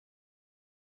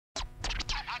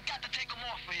got to take them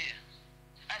off of here.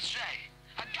 That's right.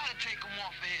 I gotta take them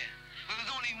off of here. But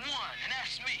there's only one, and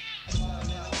that's me. You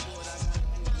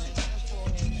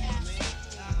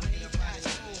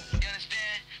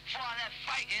understand? For all that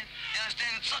fighting, you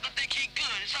understand? The sucker think he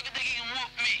good. The sucker think he can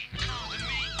whoop me. Come with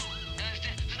me. You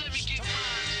understand? So let me get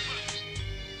mine first.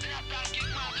 Then after I get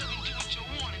mine, let me do what you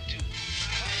want to do.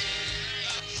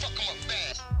 Fuck him up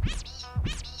fast.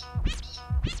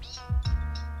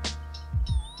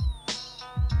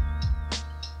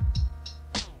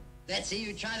 Let's see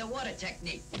you try the water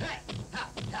technique. Hey, ha,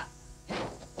 ha, hey,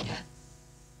 ha.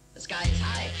 The sky is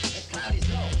high, the cloud is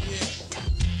low.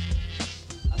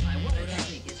 But my water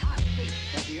technique is hot feet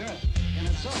of the earth in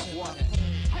a soft water.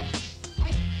 Hey,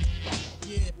 hey,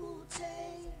 yeah.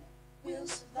 Wu-Tang will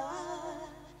survive.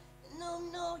 No,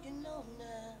 no, you know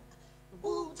now.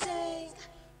 Wu-Tang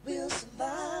will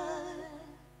survive.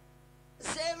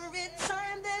 'Cause every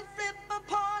time they flip a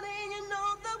party, you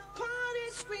know the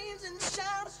party screams and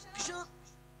shouts. That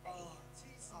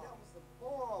was the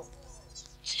ball.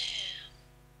 Damn,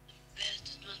 the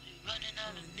bastards must be running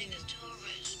out of niggas to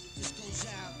arrest. This goes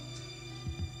out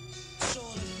to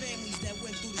all the families that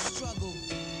went through the struggle.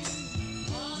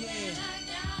 Yeah,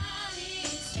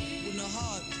 with the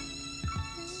heart.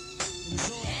 It was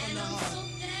all from the heart.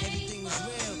 Everything was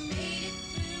real.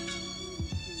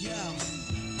 Yeah.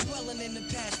 Dwelling in the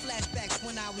past, flashbacks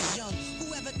when I was young.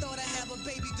 Whoever thought I'd have a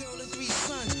baby girl and 3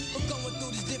 sons? But going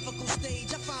through this difficult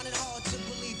stage, I find it hard to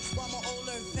believe. While my old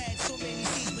earth had so many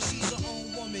seeds, but she's her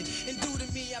own woman. And due to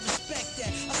me, I respect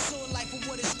that. I saw life for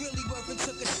what it's really worth and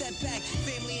took a step back.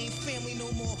 Family ain't family no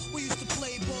more. We used to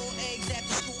play boiled eggs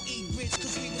after school, eat grits,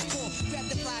 cause we was poor. Grab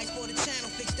the flies for the channel,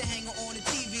 fix the hanger on the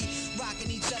TV.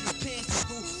 Rocking each other's pants to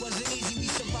school wasn't easy, we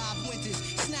survived winters.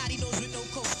 Snotty nose with no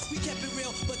coat. We kept it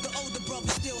real, but the older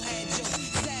brother still had jokes.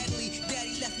 Sadly,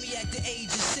 daddy left me at the age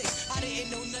of 6. I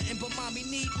didn't know nothing, but mommy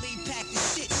neatly packed the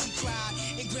shit. She cried,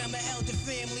 and grandma held the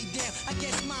family down. I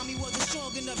guess mommy wasn't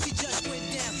strong enough, she just went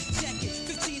down. Check it,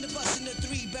 15 of us in a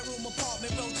 3-bedroom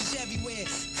apartment, roaches everywhere.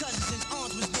 Cousins and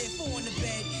aunts was there, 4 in the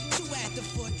bed, 2 at the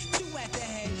foot, 2 at the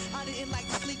head. I didn't like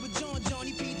to sleep with John.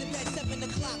 He peed the bed 7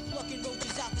 o'clock, plucking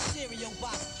roaches out the cereal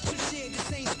box. We shared the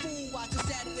same spoon, watching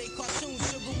Saturday cartoons.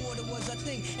 Sugar water was a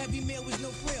thing, every meal was no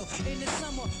frill. In the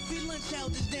summer, free lunch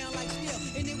held us down like steel.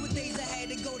 And it was days I had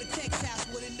to go to Tech's house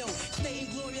with a note. Stay in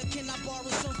Gloria, can I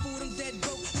borrow some food? I'm dead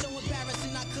broke, so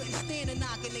embarrassing I couldn't stand a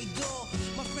knock on they door.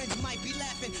 My friends might be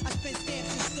laughing, I spent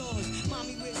stamps in stores.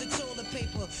 Mommy wears a toilet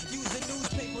paper, use a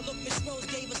newspaper. Look, Miss Rose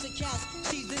gave us accounts,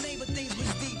 she's the neighbor, things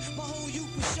was deep. My whole youth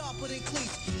was sharper than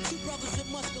cleats. 2 brothers with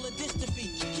muscular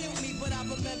dystrophy. Killed me, but I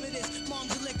remember this.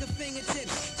 Mom's a lick her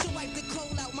fingertips to wipe the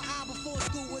coal out my eye before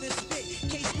school with a spit.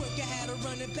 Caseworker had her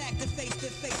running back to face.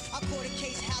 I caught a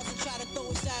case house and try to throw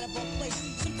us out of our place.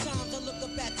 Sometimes I look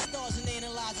up at the stars and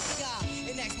analyze the sky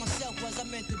and ask myself, was I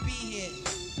meant to be here?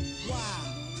 Why?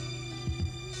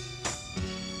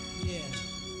 Yeah.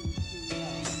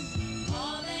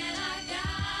 All that I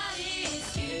got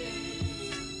is you.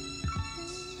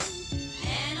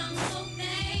 And I'm so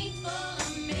thankful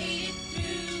I made it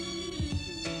through.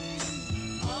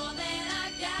 All that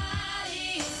I got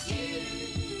is you.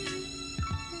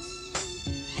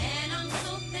 And I'm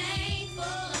so thankful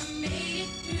I made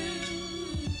it through.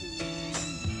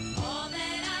 All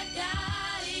that I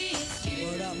got is you.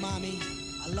 Word up, mommy.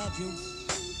 I love you.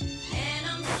 And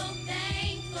I'm so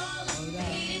thankful I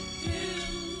made it through.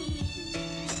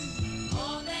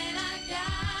 All that I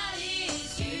got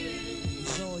is you.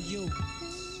 It's all you.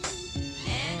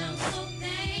 And I'm so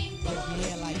thankful Put me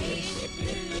here like I made this. it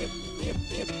through.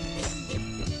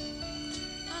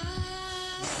 I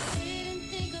sit and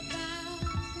think about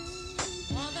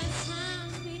all the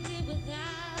times we did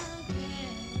without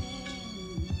them.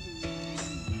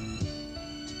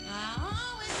 I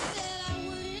always said I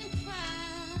wouldn't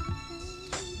cry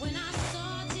when I saw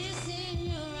tears in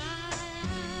your eyes.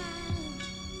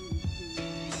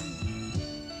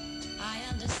 I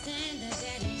understand that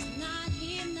Daddy's not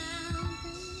here now,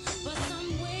 but some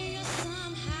way or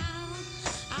somehow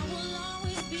I will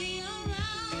always be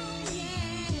around.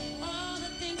 Yeah, all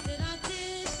the things that I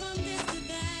did from this to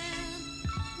that,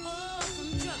 oh, from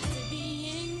drugs to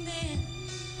being there,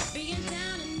 being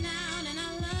down and out, and I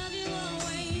love you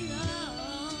always.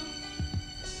 Oh.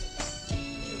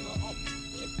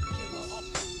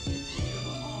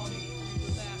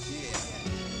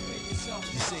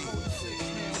 You see,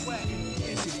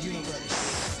 into the universe.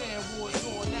 Sand wars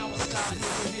on, now it's not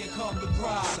here, but here come the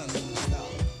bride. Son,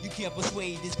 you can't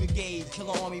persuade this brigade.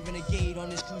 Killarmy, renegade on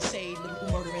this crusade.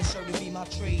 Lyrical murder and sure to be my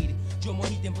trade. Drum more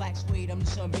heat than black suede. I'm the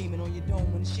sun beaming on your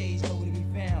dome when the shades nowhere to be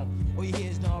found. All you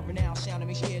hear is non-renowned sound that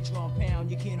makes your eardrum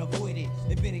pound. You can't avoid it.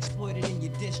 They've been exploited in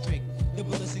your district. The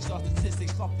ballistics are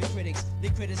statistics, fuck the critics. They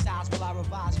criticize while I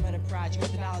revise men of pride. Your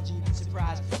technology, you'd be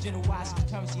surprised. General wise is the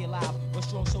currency alive. Where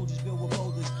strong soldiers build with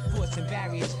boulders, forts and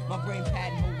barriers. My brain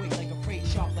pad and hold weight like a freight,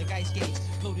 sharp like ice skates.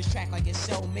 Blow this track like it's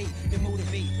cellmate. They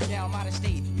motivate. Now I'm out of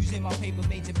state. Using my paper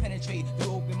made to penetrate.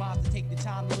 Through open minds to take the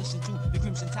time to listen to the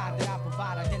crimson tide that I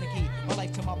provide. I dedicate my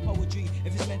life to my poetry.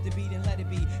 If it's meant to be, then let it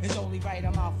be. It's only right.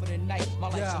 I'm out for the night. My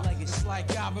life's a legacy. It's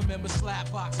like I remember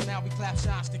slapbox, and now we clap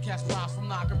shots to catch rhymes from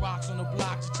knocking rocks on the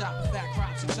block to chop the fat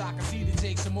crops and talk. I see the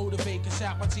takes and motivate, cause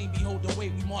half my team behold the way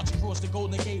we march across the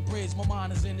Golden Gate Bridge. My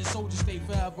mind is in the soldier state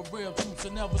forever real. Troops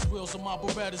are never swill, so my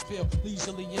Berettas peel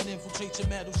leisurely and infiltrate your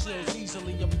metal shields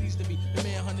easily. I'm pleased to be the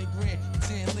man 100 grand,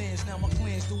 10 lands. Now my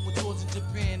clan's doing tours in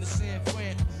Japan to San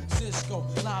Francisco,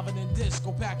 live in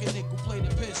disco, packing nickel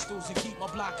plated pistols and keep my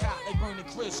block hot like burning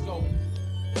Crisco.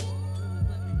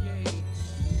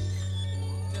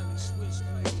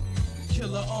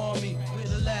 Killarmy, we're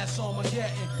the last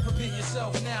Armageddon. Prepare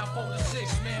yourself now for the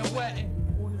 6-man wedding.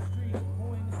 On the street,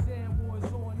 or in the sand, war is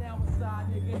on our side,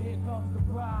 nigga, here comes the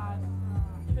bride.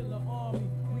 Killarmy,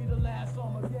 we the last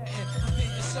Armageddon.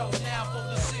 Prepare yourself now for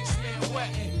the 6-man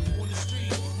wedding. On the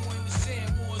street, or in the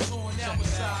sand, war is on our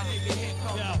side, nigga, here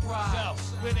comes the bride.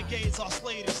 Renegades are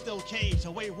slayed and still caged.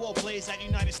 Away war blaze at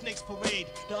United Snakes Parade.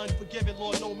 The unforgiving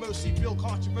Lord no mercy. Build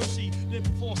controversy, then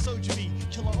perform surgery.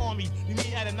 Killarmy, we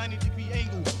meet at a 90-degree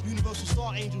angle. Universal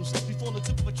star angels, we form the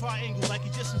tip of a triangle like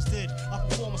Egyptians did. I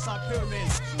perform inside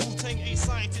pyramids. Wu-Tang ain't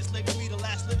scientists, let me the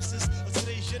last lyricist of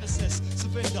today's genesis.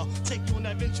 Surrender, take you on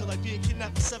that venture like being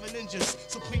kidnapped with 7 ninjas.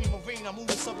 Supreme marine, I'm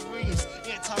moving submarines.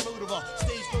 Anti-murderer,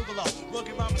 stage burglar,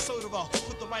 rugged rhyme soda.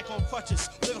 Put the mic on crutches,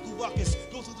 lyrical ruckus,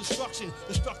 go through destruction.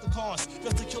 Destructicons,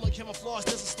 just to kill and camouflage,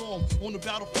 there's a storm. On the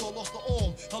battlefield, lost the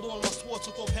arm. Held on my sword,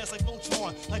 took off heads like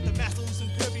Voltron. Like the master who's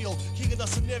imperial, king of the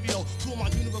scenario. Two of my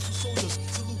universal soldiers,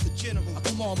 salute the general. I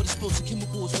come on with explosive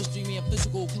chemicals, for streaming and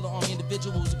physical. Killarmy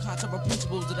individuals, the concept of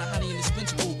principles that are highly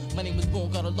indispensable. My name is born,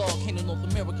 got a law, came to North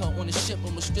America on a ship.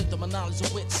 I'm restricted my knowledge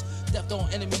of wits. Theft on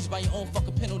enemies by your own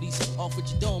fucking penalties. Off with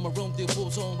your dome, I roam through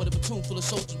war zone with a platoon full of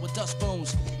soldiers with dust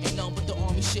bones. Ain't nothing but the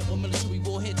army shit with military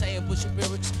warheads. I ambush your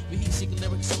barracks with heat seeking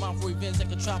lyrics. I'm out for revenge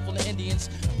like a tribe full of Indians.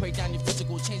 Break down your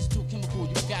physical, change it to a chemical.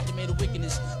 You forgot to make a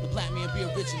wickedness. The black man be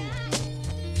original.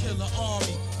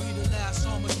 Killarmy, we the last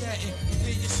Armageddon.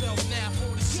 Prepare yourself now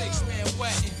for the 6-man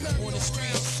wedding. On the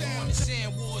streets, on the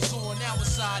sand, wars on our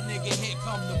side, nigga, here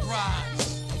come the bride.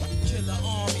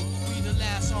 Killarmy, we the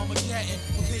last Armageddon.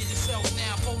 Prepare yourself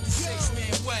now for the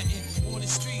 6-man wedding. On the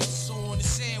streets, on the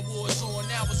sand, wars on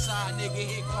our side, nigga,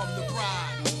 here come the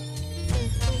bride.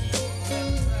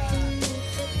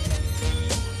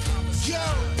 Yo,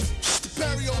 it's the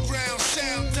burial ground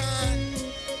sound done.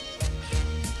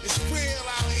 It's real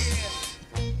out here.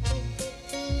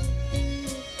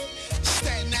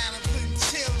 Staten Island putting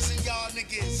chills in y'all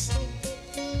niggas.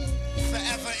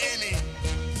 Forever in it.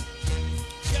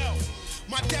 Yo,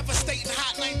 my devastating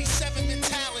hot 97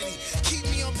 mentality. Keep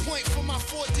me on point for my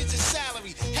 4-digit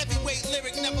salary. Heavyweight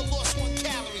lyric, never lost 1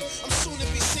 calorie. I'm soon to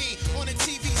be seen on the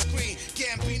TV screen.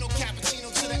 Gambino,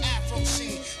 Cappuccino to the Afro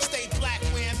scene. Stay black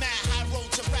where I'm at, high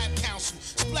road to rap council.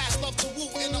 Splash love to woo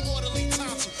in the orderly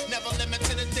tonsil. Never limit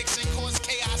to the diction, cause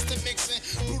chaos to mixing.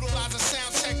 Brutalize a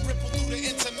sound check, ripple through the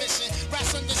intermission.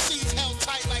 Rats under siege, held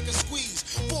tight like a squeeze.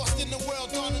 Forced in the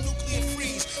world on a nuclear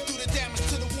freeze. Do the damage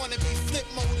to the wannabe flip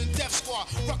mode and death squad.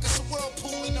 Ruckus a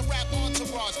whirlpool in the rap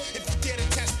entourage. If you dare to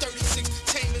test 36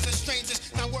 chambers and strangers,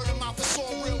 now word of mouth is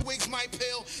all real, wigs might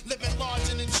pill. Living large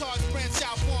and in charge, branch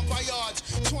out, born by yards.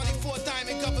 24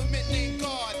 diamond government named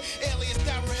guard. Alias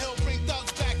Darryl Hill, bring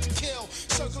thugs back to kill.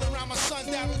 Circle around my son,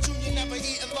 Darryl Jr. never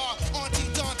eating law. Auntie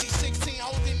Dante, 16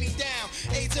 holding me down.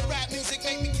 AIDS of rap music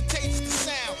make me contagious to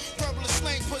sound. Verbal and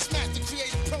slang push master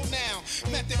create a pronoun.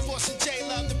 Method forcing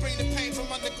J-Love to bring the pain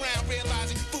from underground.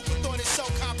 Realizing Fupa thought it's so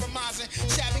compromising.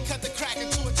 Shabby cut the crack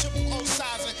into a triple O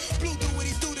sizing. Blue do what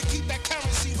he do to keep that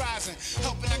currency rising.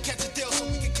 Helping I catch a deal so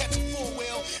we can catch a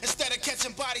 4-wheel. Instead of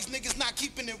catching bodies, niggas not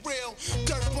keeping it real.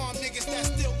 Dirt bomb niggas that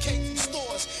steal cake from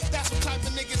stores. That's what type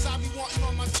of niggas I be wanting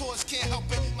on my tours. Can't help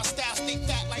it, my style stay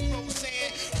fat like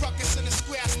Roseanne. Ruckus in the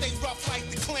square, I stay rough like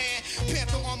the Klan.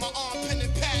 Panther on my arm, pen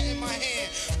and pad in my hand.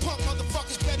 Punk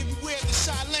motherfuckers better beware the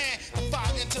Shaolin. The 5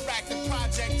 interactive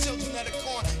project, children of the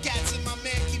corn. Gats in my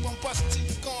man, keep on busting till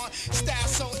you gone. Style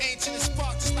so ancient, it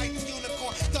sparks just like the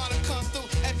unicorn. Thought I'd come through,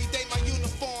 every day my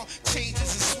uniform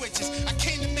changes and switches. I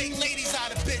came to make ladies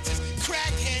out of bitches.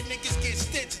 Crackhead niggas get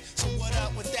stitches.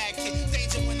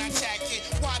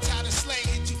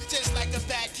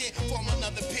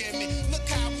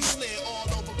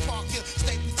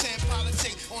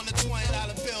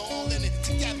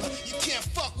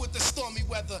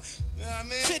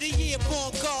 year,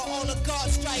 born guard, on the guard,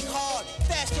 strike hard.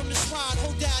 Fast on the shrine,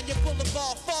 hold down your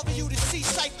boulevard. Father, you to see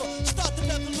cypher. Start the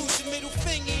revolution, middle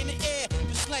finger in the air.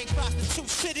 The slang prostitute.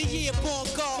 To the year, born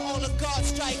guard, on the guard,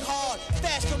 strike hard.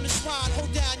 Fast on the shrine,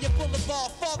 hold down your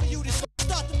boulevard. Father, you to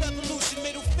start the revolution,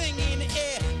 middle finger in the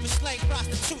air. The slang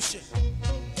prostitution.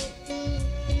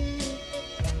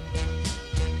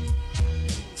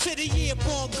 To the year,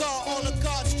 born guard, on the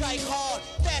guard, strike hard.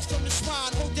 Fast on the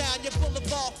shrine, hold down your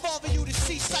boulevard. Father, you to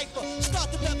see cypher.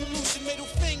 Start the revolution, middle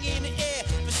finger in the air.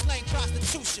 For slang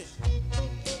prostitution.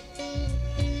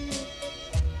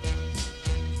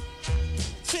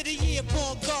 To the year,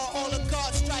 born guard, on the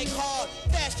guard, strike hard.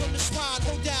 Fast on the shrine,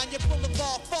 hold down your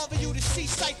boulevard. Father, you to see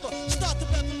cypher. Start the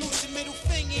revolution, middle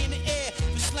finger in the air.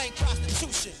 For slang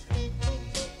prostitution.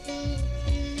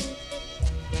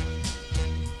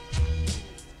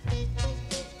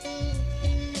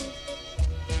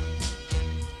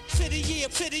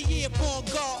 To the year, born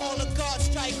guard, on the guard,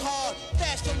 strike hard.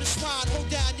 Fast on the shrine, hold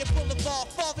down your boulevard.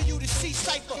 Father, you to see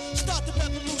cypher. Start the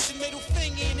revolution, middle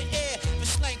finger in the air. For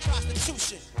slang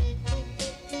prostitution.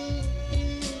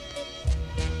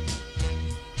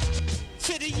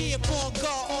 To the year, born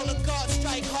guard, on the guard,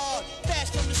 strike hard.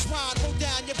 Fast on the shrine, hold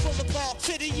down your boulevard.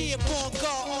 To the year, born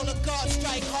guard, on the guard,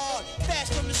 strike hard.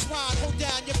 Fast on the shrine, hold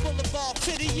down your boulevard.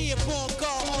 To the year, born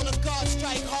guard, on the guard,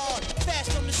 strike hard.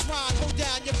 Fast on the shrine, hold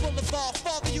down your boulevard.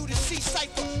 Father, you to see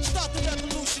cypher. Start the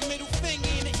revolution, middle finger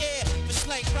in the air. For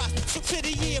slang prostitute. To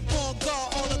the year, born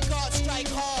guard, on the guard, strike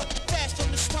hard. Fast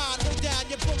on the shrine, hold down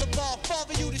your boulevard.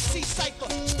 Father, you to see cypher.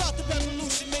 Start the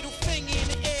revolution, middle finger in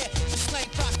the air. For slang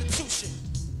prostitution.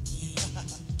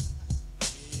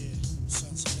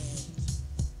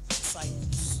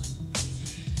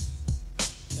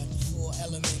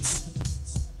 Elements,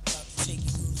 about to take you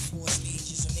through the 4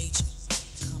 stages of nature,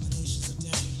 combinations of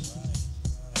them.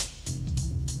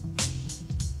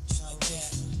 Just like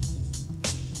that.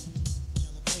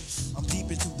 I'm deep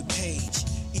into the page.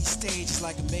 Each stage is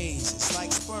like a maze. It's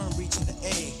like sperm reaching the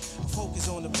egg. I focus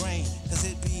on the brain, cause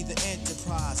it be the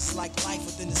enterprise. It's like life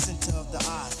within the center of the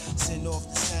eyes. Send off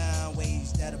the sound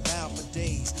waves that are bound for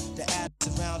days. The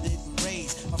atoms around it we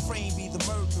raise. My frame be the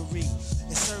mercury.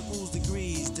 It circles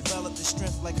degrees, develop the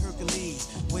strength like Hercules.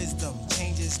 Wisdom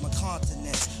changes my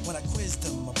continents. When I quiz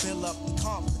them, I build up the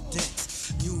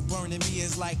confidence. You burning me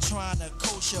is like trying to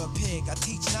coach a pig. I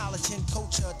teach knowledge and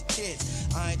culture to kids.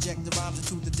 I inject the rhymes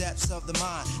into the depths of the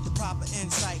mind. The proper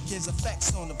insight gives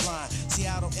effects on the blind. See,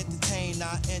 I don't entertain,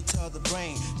 I enter the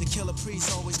brain. The killer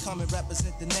priest always come and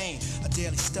represent the name. A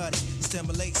daily study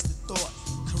stimulates the thought.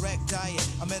 Correct diet,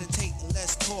 I meditate and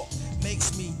less talk.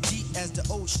 Makes me deep as the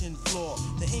ocean floor.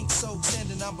 The ink soaks in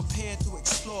and I'm prepared to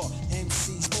explore.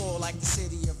 MCs fall like the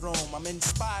city of Rome. I'm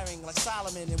inspiring like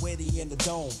Solomon and witty in the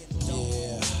dome.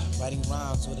 Yeah, writing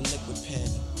rhymes with a liquid pen.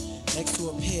 Next to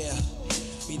a peer,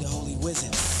 be the holy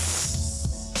wizard.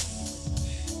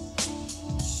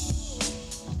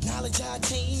 Knowledge I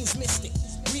attain is mystic,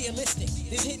 realistic.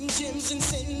 There's hidden gems and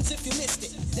sins if you missed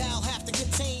it. Thou have to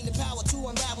contain the power to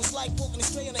unravel. It's like walking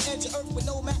astray on the edge of earth with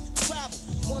no map to travel.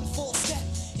 One false step,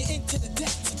 you're into the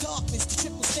depths of darkness. The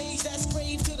triple stage that's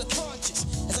grave to the conscious.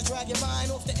 As I drag your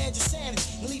mind off the edge of sanity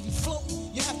and leave you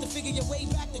floating, you have to figure your way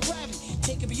back to gravity.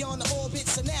 Take it beyond the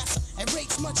orbits of NASA at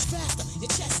rates much faster.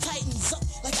 Your chest tightens up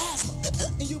like asthma,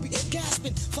 and you'll be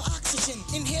gasping for oxygen,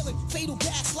 inhaling fatal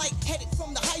gas light headed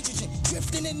from the hydrogen,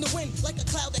 drifting in the wind like a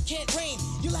cloud that can't rain.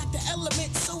 You lack the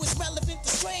element, so it's relevant to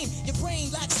strain. Your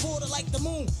brain lacks water like the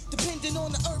moon, depending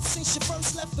on the earth since you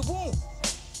first left the womb.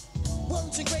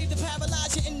 Words engraved to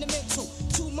paralyze you in the mental.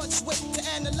 Too much weight to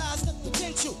analyze the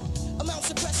potential.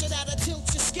 Amounts of pressure that'll tilt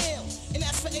your scale. And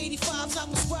as for 85s, I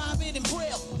prescribe it in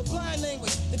braille. The blind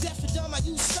language, the deaf and dumb, I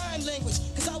use sign language.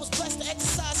 Cause I was blessed to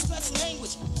exercise stress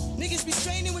language. Niggas be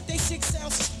straining with they 6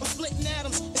 ounces. I'm splitting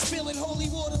atoms and spilling holy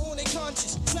water on their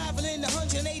conscience. Traveling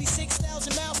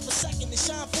 186,000 miles per second to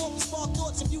shine forth and spark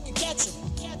thoughts if you can catch them.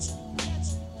 Catch them.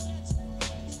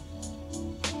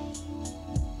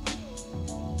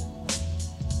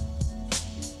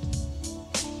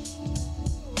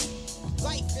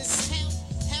 Life is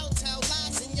hell tell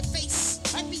lies in your face.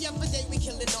 Every other day we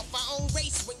killing off our own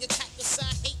race. When you attack the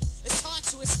side hate, it's hard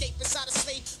to escape inside a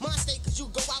slave mind state. Cause you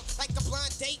go out like a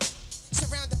blind date,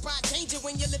 surrounded by danger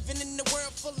when you're living in a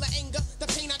world full of anger. The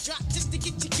pain I drop just to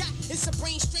get you got, it's a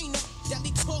brain strainer.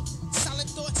 Deadly talk, silent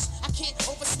thoughts, I can't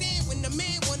overstand when the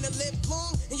man wanna live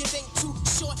long and you think too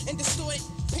short and distorted.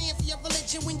 Paying for your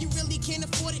religion when you really can't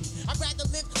afford it. I'd rather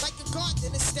live like a god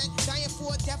than instead dying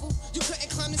for a devil. You couldn't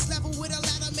climb this level with a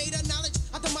ladder made of knowledge.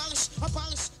 I demolish,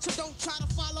 abolish, so don't try to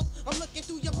follow. I'm looking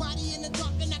through your body in the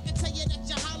dark and I can tell you that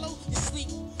you're hollow. You sleep,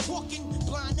 walking,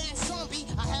 blind ass zombie.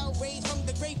 A hell raised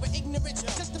ignorance.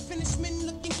 Just to finish men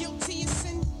looking guilty as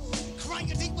sin. Crying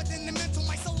deep within the mental,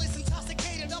 my soul is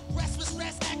intoxicated. Up, restless,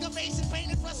 stress, aggravation, pain,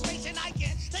 and frustration. I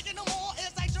can't take it no more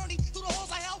as I journey through the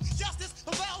halls of hell. Justice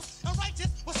prevails, and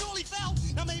righteous will surely fail.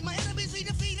 Now may my enemies be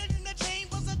defeated in the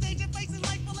chambers of danger, facing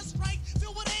life full of strife,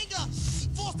 filled with anger.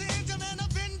 Forced to injure man,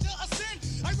 avenger of sin.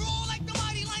 I rule like the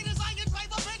mighty liners, iron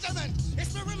driver Benjamin.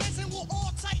 Experimenting with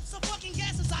all types of fucking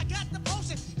gases. I got the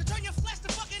potion to turn your flesh to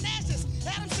fucking ashes.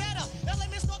 Atom shatter,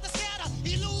 elements start to scatter.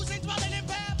 Illusion dwelling in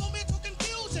bad mental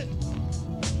confusion.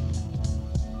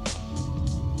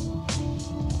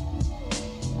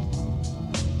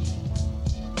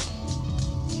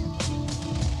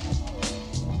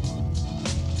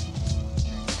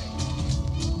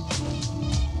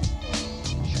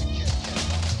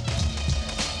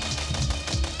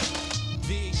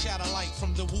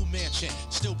 From the Wu Mansion,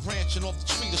 still branching off the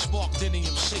tree to spark in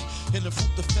EMC. And the fruit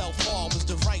that fell far was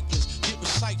the ripeness. Get with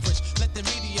Cypress, let the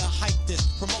media hype this.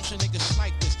 Promotion niggas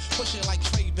snipe this, push it like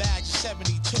trade bags.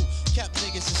 72, kept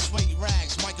niggas in suede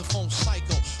rags. Microphone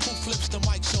psycho, who flips the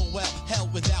mic so well? Hell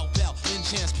without bell,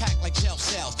 engines packed like jail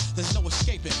cells. There's no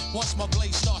escaping. Once my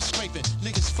blade starts scraping,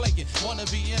 niggas flaking. Wanna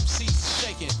be MCs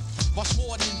shaking. My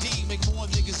sword indeed make more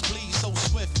niggas bleed. So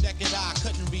swift, naked eye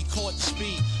couldn't record the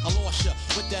speed. I lost ya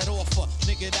with that offer,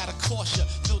 nigga that'll cost ya.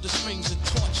 Fill the strings and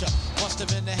torture. Must have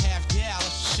been a half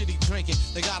gallon shit he drinking.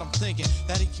 They got him thinking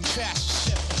that he can crash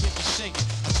the ship and get me sinking.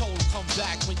 I told him come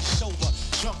back when you're sober.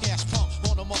 Drunk ass punk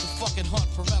on a motherfucking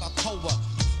hunt for Red October.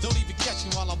 Don't even catch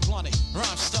me while I'm blunted.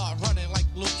 Rhymes start running like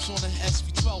loops on an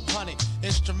SV1200.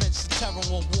 Instruments and terror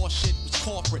on war shit was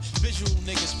corporate. Visual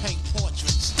niggas paint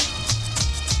portraits.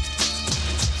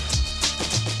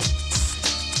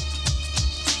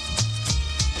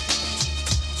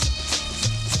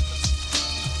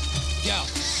 Yo,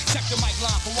 check the mic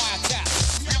line for wiretap.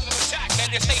 We're under attack, man,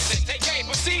 your station, take aim,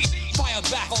 proceed. Fire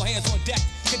back, all hands on deck.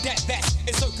 Cadet vest,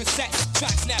 insert cassette.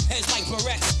 Track snap heads like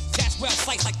barrettes. Cash well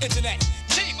sights like internet.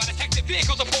 Team by detective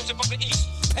vehicles approaching from the east.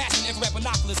 Passing infrared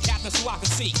binoculars, captain, so I can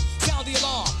see. Sound the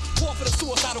alarm. Call for the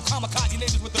suicidal kamikaze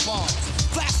ninjas with the bombs.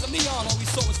 Flash the neon, all we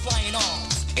saw was flying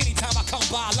arms. Anytime I come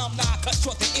by, alumni cut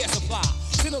short the air supply.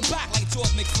 Send them back like George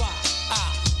McFly.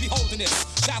 Beholding this,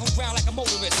 travel around like a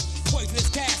motorist. Poisonous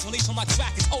gas released from my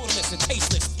track is odorless and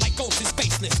tasteless, like ghosts and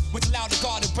spaceless. Which allow the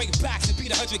guard to break backs and beat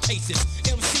 100 cases.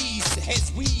 MCs, heads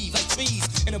weave like trees,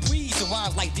 and a breeze that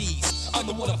rhymes like these.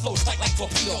 Underwater flows tight like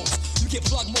torpedoes. You get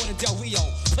plugged more than Del Rio,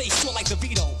 play short like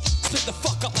DeVito. Split the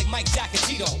fuck up like Mike Jack and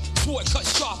Tito. Sword cut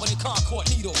sharper than Concord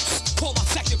needles. Call my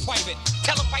second private,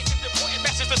 tell him right to the important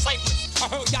message to Cypress. I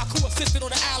heard Yaku assisted on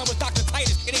the island with Dr.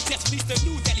 Titus, and they just released a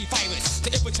new deadly virus to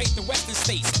infiltrate the western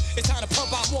states. It's time to pump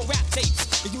out more rap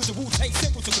tapes and use the Wu-Tang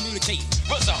symbol to communicate.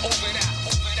 Ruzza, over and out,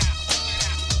 over and out.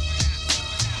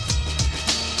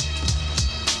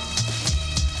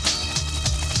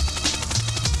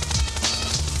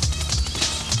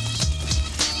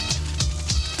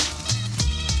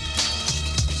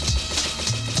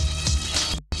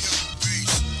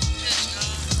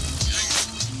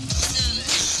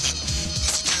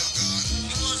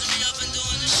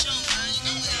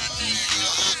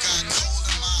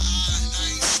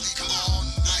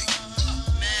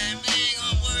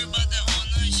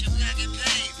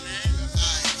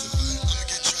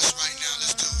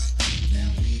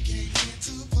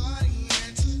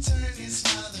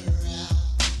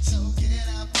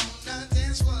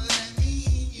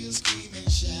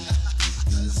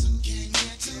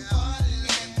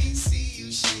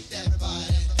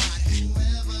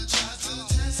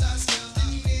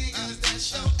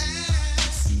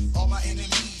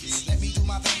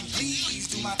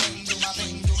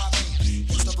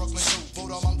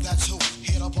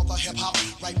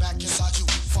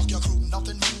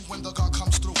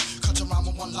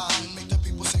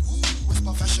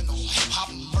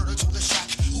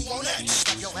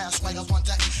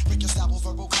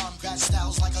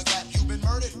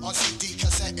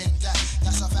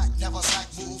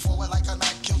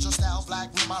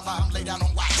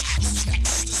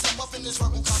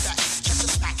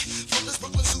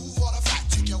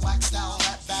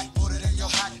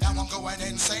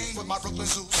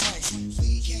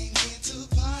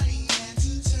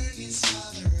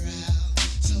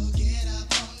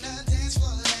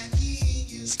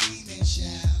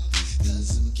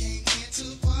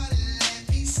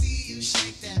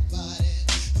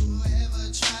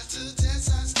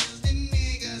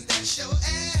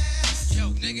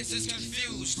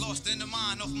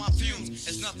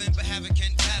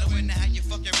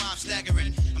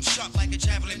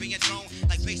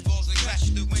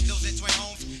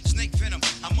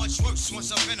 worse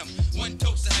once I'm in them. One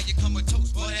dose to how you come a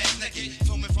toast, butt ass naked,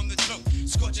 foaming from the throat.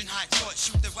 Scorching hot thoughts,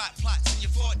 shoot the rock plots in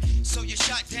your fort. So you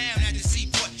shot down at the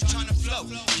seaport, trying to flow.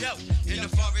 Yo, in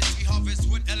the forest we harvest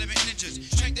with element ninjas.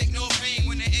 Strength ignore pain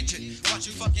when they're injured. Watch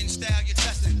you fucking style, you're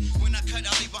testing. When I cut,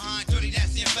 I leave behind 30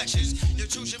 nasty infections. You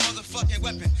choose your motherfucking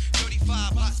weapon.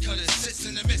 35 box cutters, sits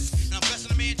in the mist. And I'm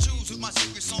blessing the man choose with my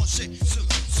secrets on shit. So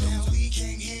we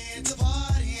came here to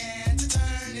party and to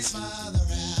turn this mother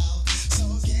out. So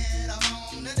get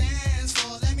on the dance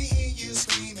floor, let me hear you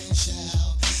scream and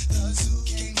shout. The zoo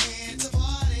came here to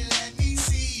party, let me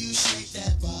see you shake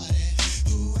that body.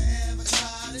 Whoever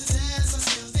tried to test us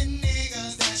skills, the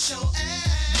niggas that show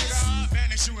ass. Nigga,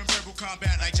 vanish you in verbal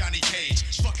combat like Johnny Cage.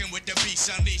 Fucking with the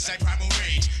beast, unleashed like primal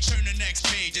rage. Turn the next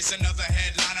page, it's another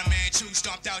headliner. Man, choose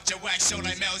stomped out your wax, show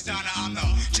like Mel's Donna. I'm the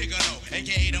gigolo,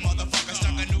 a.k.a. the motherfucker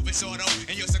stuck a new disorder.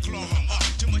 And you're seclorum.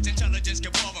 Too much intelligence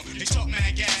can bore them. They talk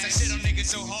mad gas, I shit on niggas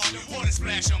so hard. Water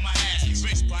splash on my ass.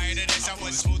 Rich prior to this, I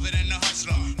was smoother than the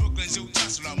hustler. Brooklyn Zoo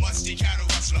tussler, musty cattle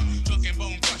rustler. Talking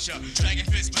bone crusher, dragon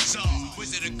fist bizarre.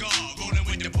 Wizard of God, rolling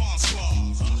with the bomb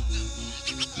squad.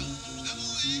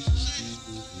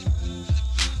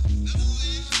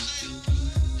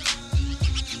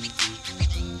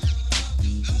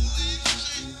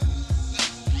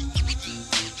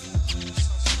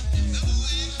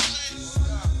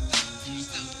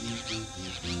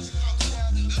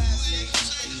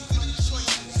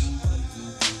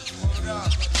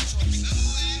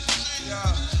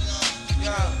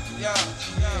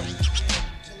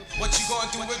 What you going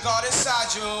through with God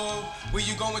inside you? Where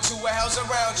you going to, what hell's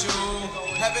around you?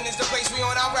 Heaven is the place we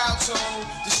on our route to.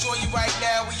 Destroy you right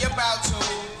now, we about to.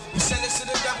 We send this to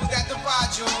the devil that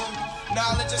divide you.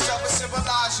 Knowledge of self will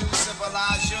civilize you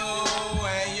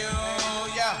and you.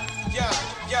 Yeah.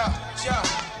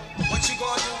 What you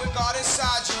gonna do with God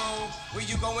inside you? Where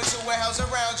you going to, what hell's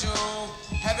around you?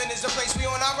 Heaven is the place we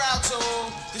on our route to.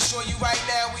 Destroy you right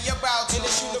now, we about to. In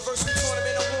this universal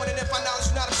tournament, I'm warning if I knowledge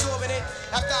you not absorbing it.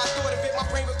 After I thought of it, my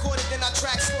brain recorded, then I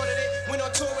track sorted it. Went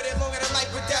on tour with it, longer than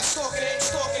life with death, stalking it.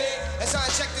 As I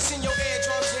inject this in your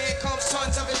eardrums, here comes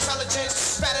tons of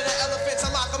intelligence. Fatter than elephants,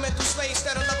 I lock them into slaves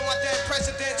instead of loving my dead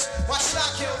presidents. Why should I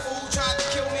kill for who tried to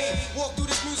kill me? Walk through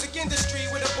this music industry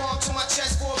with a bomb to my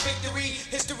chest for a victory.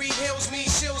 History heals me,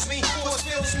 shields me, force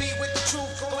fills me with the truth.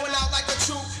 Going out like a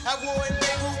troop at war in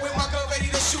Beirut with my gun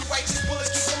ready to shoot. Righteous bullets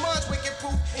keep your minds wicked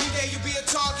proof. Any day you be a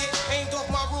target, aimed off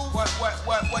my roof.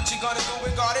 What you gonna do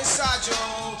with God inside you?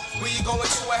 Where you going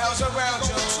to, what hell's around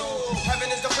you? Heaven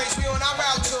is the place we on our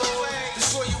route to.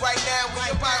 Destroy you right now, we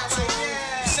about to.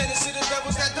 Send it to the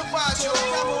devils that divide you.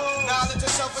 Knowledge of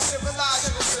self will civilize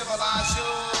you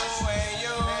and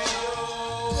you.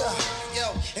 Yo,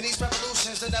 in these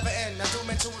revolutions that never end, I do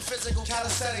mental and physical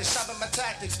calisthenics, shopping my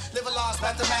tactics, live lost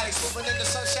mathematics, moving in the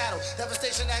sun shadow,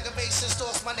 devastation, aggravation,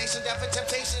 stalks my nation, death and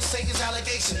temptation, Satan's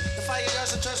allegation, the fire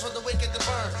yearns and turns for the wicked to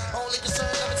burn, only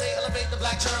concern, levitate, elevate the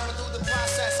black germ, and through the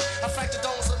process, I fracture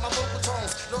domes with my vocal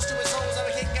tones, no steward zones, I'm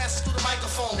kicking gases through the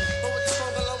microphone, but with the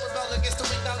strong alone rebel against the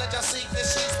weak knowledge I seek,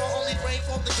 this sheets for only brain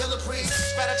form the killer priest,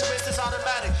 spiritualist is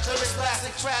automatic, lyrics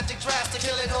plastic, tragic, drastic,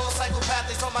 killing all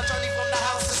psychopathics on my journey from the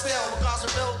house to still, regards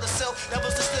rebuild the silk,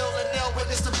 devils to still and nail,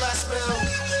 witness the blood spill,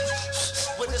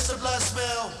 witness the blood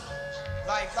spill.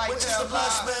 Like tell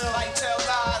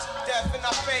lies, death in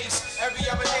our face. Every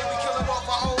other day we killing off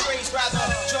our own race. Rather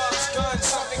drugs, guns,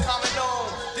 something common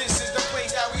known. This is the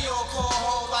place that we all call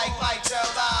home. Like tell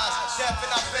lies, death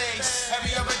in our face.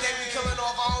 Every other day we killing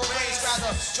off our own race.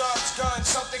 Rather drugs,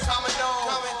 guns, something common known.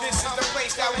 This is the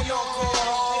place that we all call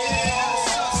home.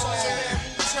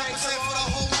 Represent for the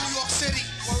whole New York City,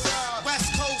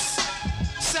 West Coast,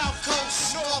 South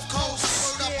Coast, North Coast,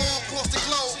 word up all across the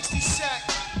globe. 60 Shack,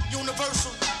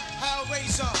 Universal,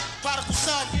 Hellraiser, Prodigal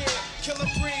Sunn, Killer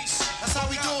Priest. that's how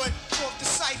we do it. Fourth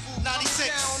Disciple,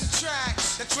 96. down the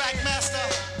tracks. The track master,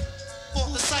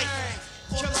 fourth disciple,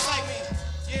 Killarmy,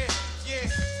 yeah,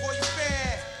 boy you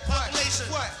fair.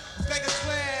 Population. What? Beggar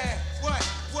clan. What?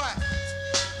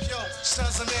 Yo,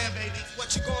 Sunz a man, baby.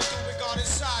 What you gonna do with God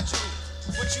inside you?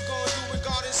 What you gonna do with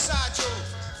God inside you?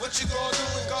 What you gonna do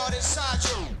with God inside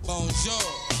you? Bonjour.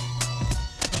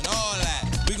 And all that.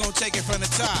 We gon' take it from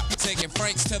the top. Taking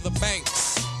Franks to the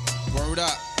banks. Word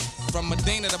up. From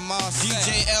Medina to Marseille.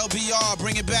 DJ LBR,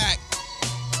 bring it back.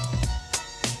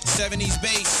 70s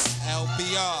bass.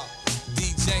 LBR.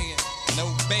 DJing.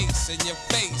 No bass in your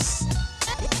face.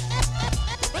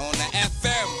 On the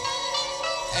FM.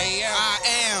 AM. I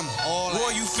am. All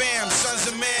War you fam. Sons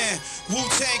of man.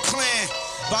 Wu-Tang Clan.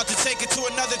 About to take it to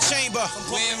another chamber.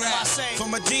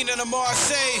 From Medina to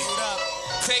Marseille.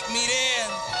 Take me there.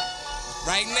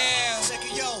 Right now. Check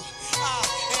it, yo.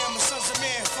 I am a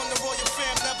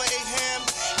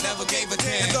gave a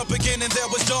damn. In the beginning there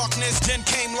was darkness, then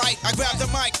came light. I grabbed the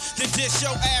mic, then dish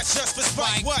your ass just for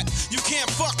spite. What? You can't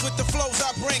fuck with the flows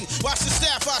I bring. Watch the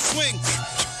staff I swing.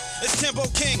 It's Timbo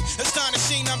King,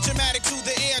 astonishing, I'm dramatic to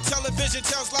the air. Television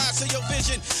tells lies to your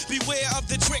vision. Beware of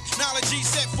the trick, knowledge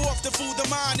set forth to fool the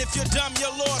mind. If you're dumb, you're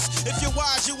lost. If you're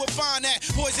wise, you will find that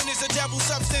poison is a devil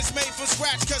substance made from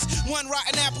scratch. Cause one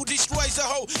rotten apple destroys a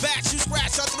whole batch. You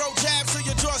scratch, I throw jabs to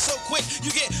your jaw so quick.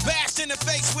 You get bashed in the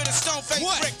face with a stone face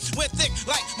brick. We're thick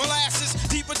like molasses,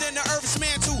 deeper than the earth's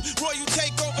mantle. Royal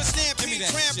takeover, stampede,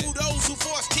 trample those who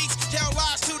force teach. Tell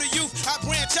lies to the youth, I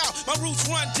branch out, my roots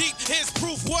run deep. Here's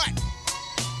proof, what?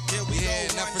 Here we go,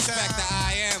 enough respect to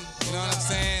I am, you know what I'm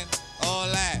saying? All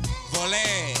that,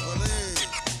 volley.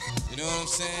 You know what I'm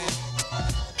saying?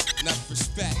 Enough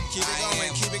respect. Keep it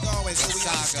going, keep it going, so we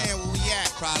understand where we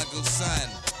at. Prodigal Sunn,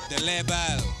 the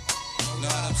label. You know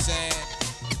what I'm saying?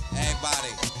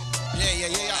 Everybody.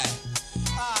 Yeah.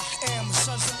 I am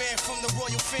Sunz a man from the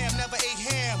royal fam, never ate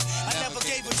ham. I never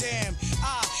gave a damn.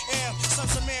 I am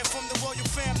Sunz a man from the royal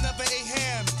fam, never ate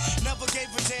ham. Never gave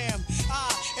a damn.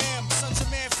 I am Sunz a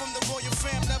man from the royal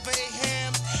fam, never ate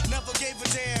ham. Never gave a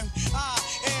damn. I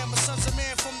am a Sunz a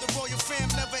man from the royal fam,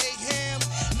 never ate ham.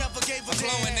 Never gave a damn.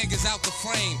 Blowing niggas out the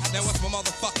frame. Now what's my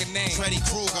motherfucking name? Dreddy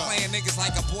Kruger. Playing niggas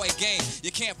like a boy game.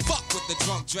 You can't fuck with the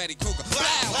drunk Dreddy Kruger.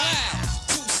 Wow.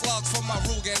 Slugs from my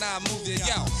Ruger and I moved it,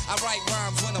 yo. I write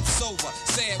rhymes when I'm sober,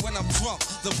 say it when I'm drunk.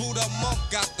 The Buddha monk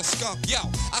got the skunk, yo.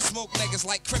 I smoke niggas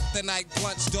like kryptonite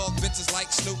blunts, dog bitches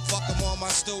like Snoop, fuck them on my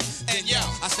stoop. And yo,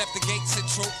 I stepped the gates and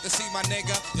troop to see my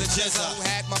nigga, the Jizza who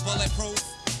had my bulletproof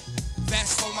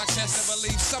vest for my chest and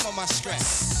relieve some of my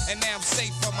stress. And now I'm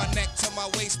safe from my neck to my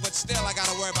waist, but still I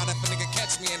gotta worry about if a nigga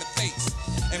catch me in the face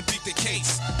and beat the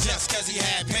case just cause he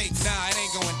had mates. Nah, it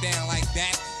ain't going down like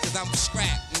that, cause I'm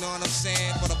scrapped, you know what I'm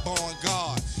saying, for the born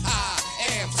guard. I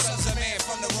am Sunz a man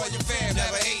from the royal fam,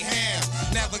 never ate ham,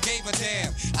 never gave a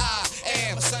damn. I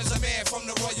am Sunz a man from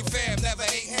the royal fam, never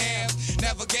ate ham,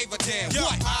 never gave a damn. Yo,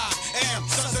 What? I am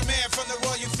Sunz a man from the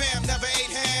royal fam, never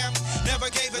ate ham, never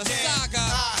gave a The damn. Saga.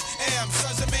 I am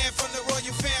Sunz a man from the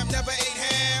royal fam, never ate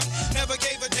ham, never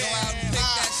gave a damn.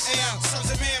 I am Sunz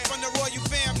a man from the royal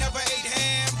fam, never ate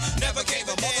ham, never gave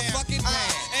a damn. Motherfucking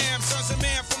man. I am Sunz a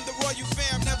man from the royal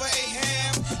fam, never ate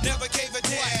ham, never gave a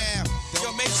damn. Yo,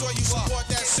 make sure you support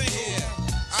that single.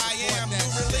 I am new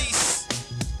release.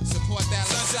 Support that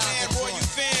Sunz a man, royal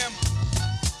fam,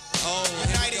 Oh,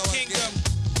 United Kingdom.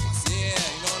 Yeah,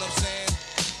 you know what I'm saying?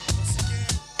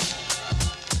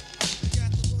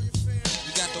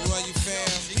 You got the royal fam.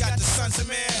 You got the Sunz a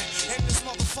man. In this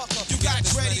motherfucker. You got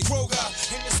Dreddy Kruger.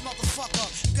 In this motherfucker.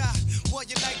 You got what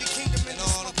United Kingdom in And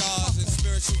this all the gods and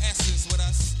spiritual essence with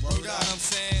us. You know what I'm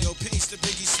saying? Yo, peace to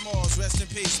Biggie Smalls. Rest in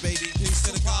peace, baby. Peace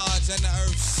to the gods and the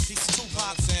earth. Peace to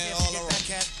Tupac. Saying all around.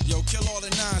 Yo, kill all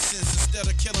the nonsense instead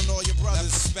of killing all your Enough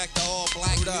brothers. respect to all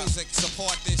black Word up. music.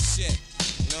 Support this shit.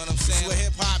 You know what I'm saying? That's what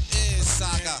hip hop is.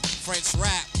 Saga, French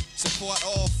rap. Support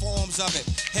all forms of it.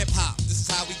 Hip hop. This is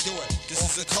how we do it. This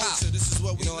Off is the the top. culture. This is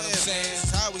what we You know live. what I'm saying? This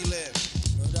is how we live.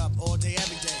 Word up all day,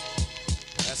 every day.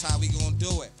 That's how we gonna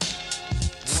do it.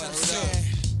 One, Sunz two. a man.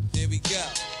 Here we go.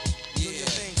 Do your Yeah.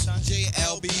 thing, son. DJ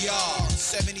LBR.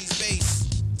 70s bass.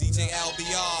 DJ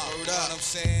LBR. Word You know up. what I'm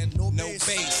saying? No No bass.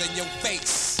 bass in your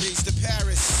face. Peace to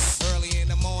Paris. Early in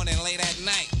the morning, late at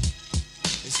night.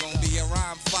 It's gonna be a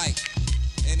rhyme fight.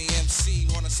 Any MC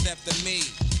wanna step to me,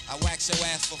 I wax your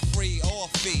ass for free or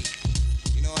fee.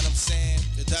 You know what I'm saying?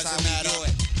 It That's doesn't how we matter. do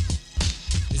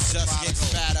it. It just gets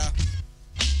fatter.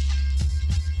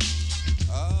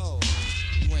 Oh,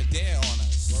 you went there on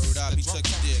us. Word up, The he drunk took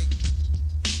it technique.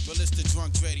 there. Well, it's the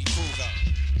drunk Dreddy Kruger.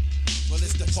 Well,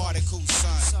 it's the Prodigal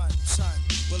Sunn. Son.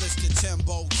 Well, it's the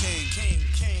Timbo King.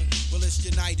 King. Well, it's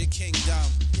United Kingdom.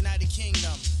 United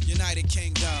Kingdom. United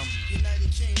Kingdom.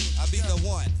 United Kingdom. I be the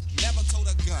one, never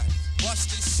told a gun. Bust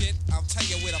this shit, I'll tell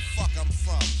you where the fuck I'm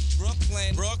from.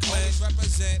 Brooklyn, always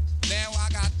represent. Now I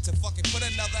got to fucking put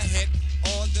another hit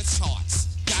on the charts.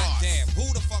 Goddamn,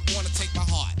 who the fuck wanna take my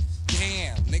heart?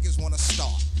 Damn, niggas wanna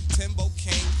start. Timbo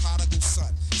King, Prodigal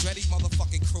Sunn, Dreddy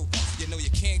motherfucking Kruger. You know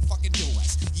you can't fucking do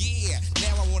us. Yeah,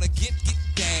 now I wanna get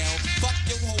down. Fuck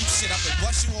your whole shit up and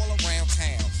bust you all around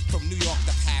town. From New York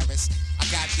to Paris, I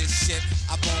got this shit.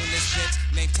 I bone this bitch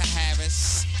named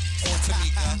Taharis. On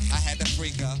Tamika, I had to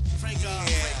freak her. Freak her.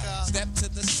 Yeah, step to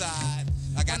the side.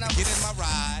 I got to get in my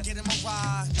ride. Get in my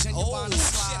ride. and you wanna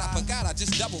slide. Shit, I forgot, I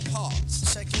just double paused.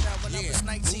 Check it out, when I was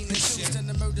 19 and Houston,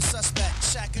 the murder suspect.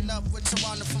 Shacking up with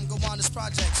Tawana from Gowanda's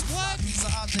projects. What? Piece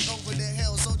of object over the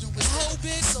hill, so you was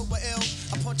sober ill.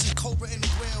 I punch a cobra in the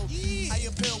grill. I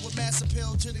appeal with mass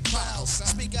appeal to the crowd.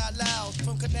 Speak out loud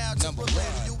from Canal to Brooklyn,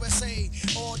 USA.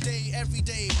 All day, every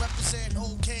day, represent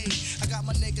okay. I got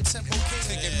my nigga Timbo King.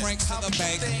 Taking Franks to the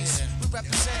bank. We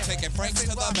represent. Taking Franks to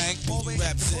the bank.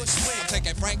 I'm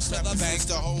taking Franks to the bank.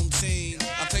 The home team.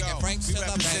 I'm taking Franks to the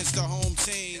bank. The home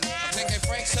team. I'm taking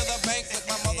Franks to the bank with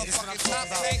my motherfucking top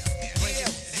tank.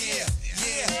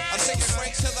 I'm taking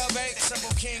Franks to the bank. Timbo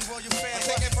King, roll your fan. I'm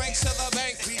taking Franks to the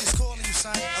bank. Beat is calling you,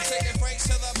 son. I'm taking Franks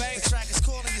to the bank. The track is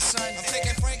calling you, son. I'm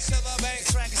taking Franks to the bank.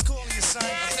 The track is calling you, son.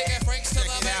 I'm taking Franks to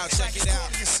the bank. Check it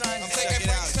out. I'm taking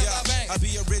Franks to the bank. I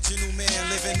be original man,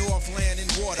 living off land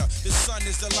and water. The sun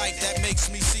is the light that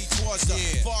makes me see towards the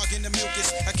fog in the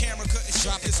mucus. A camera couldn't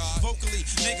shoot this. Vocally,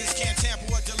 niggas can't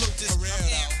tamper or dilute this.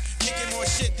 Kicking more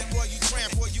shit than where you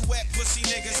tramp, where you wet pussy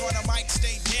niggas on a mic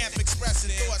stay damp, expressing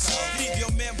thoughts. Leave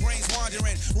your membranes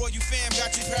wandering. Roy, you fam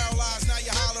got you paralyzed, now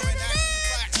you're hollering. Actual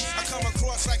facts, I come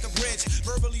across like a bridge.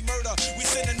 Verbally murder, we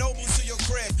send a nobles to your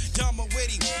crib. Dumb or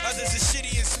witty, others are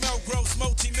shitty and smell gross.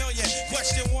 Multi-million,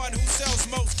 question one, who sells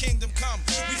most? Kingdom come.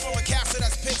 We from a castle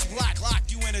that's pitch black.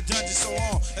 Locked you in a dungeon so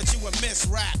long that you would miss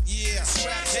rap. Yeah,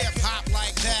 hip hop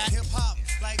like that. Hip hop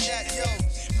like that, yo.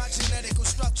 My genetical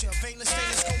structure, veinless,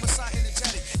 stainless, coma-site,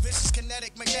 energetic, vicious,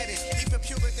 kinetic, magnetic, deeper,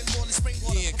 pubic, and boiling spring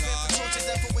water. Prepare for torture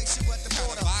that awaits you at the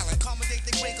border. Accommodate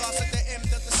the great gods at the end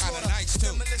of the slaughter.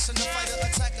 Demolition, the fighter,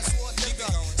 attacker, sword, nigga.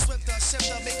 Swifter,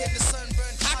 shifter, making the sun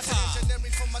burn hotter.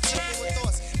 Engineering from my temple with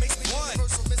thoughts. Makes me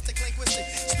universal, mystic, linguistic.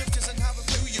 Scriptures and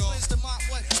hieroglyphics. Cleanse the mind,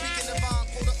 what? Speaking the bond,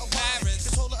 quota of wine.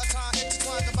 Controller of time,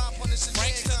 intertwined, about punishing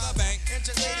mankind.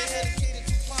 Interlated, dedicated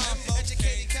to climb.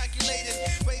 Educated, calculated,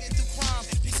 rated through crime.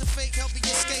 Piece of fake, help me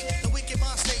escape the wicked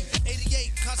mind state.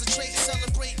 88, concentrate,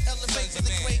 celebrate, elevate to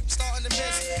the great. Starting the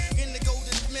mist, in the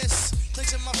golden mist.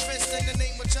 Clenching my fist in the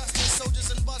name of justice. Soldiers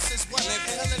and buses, what?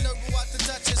 Helen Noble out the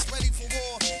Duchess, ready for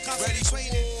war.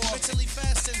 Concentrating, mentally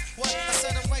fasting. What? I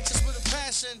said I'm righteous with a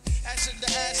passion. Action to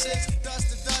ashes,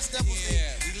 dust to dust. Devils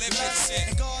we live this shit.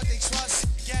 And God they trust.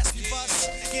 Gas we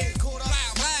bust. Getting caught up.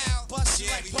 Bust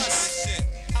you like bust.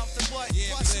 Out the butt.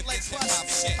 Bust you like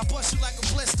bust. I bust you like a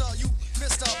blister. You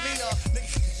missed up, me up.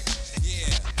 Yeah.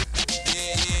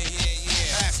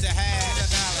 Pass the hat.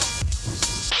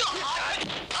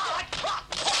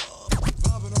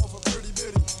 Bobbing off a pretty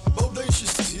bitty,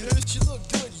 bodacious. Yeah, she looked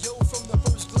good, yo, from the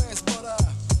first glance, but I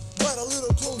got a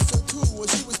little closer too. When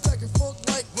she was stacking funk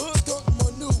like stuck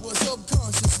manure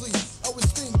subconsciously. I was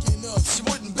thinking of she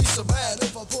wouldn't be so bad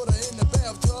if I put her in the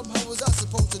bathtub. How was I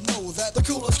supposed to know that the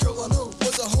coolest girl I knew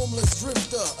was a homeless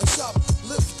drifter, a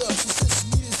shoplifter? She said she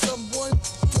needed someone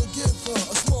to give her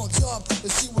a small job,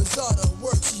 and she was out of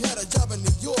work. She had a job in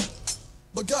New York,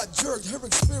 but got jerked. Her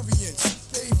experience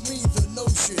gave me the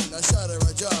notion. I shot her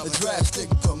a job, a drastic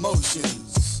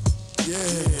promotions. Yeah,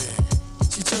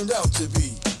 she turned out to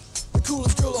be the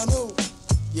coolest girl I know.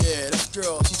 Yeah, this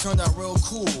girl, she turned out real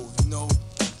cool, you know.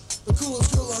 The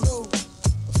coolest girl I know.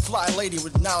 A fly lady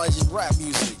with knowledge in rap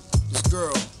music. This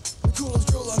girl, the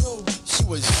coolest girl I know. She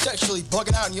was sexually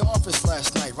bugging out in your office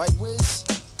last night, right, Wiz?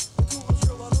 The coolest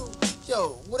girl I know.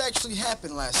 Yo, what actually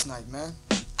happened last night, man?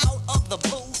 Out of the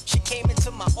blue, she came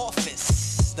into my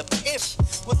office. The bitch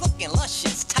was looking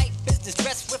luscious, tight business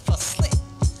dress with a slit,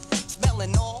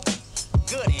 smelling all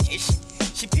good-ish.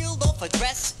 She peeled off her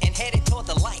dress and headed toward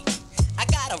the light. I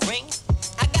got a ring,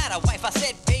 I got a wife. I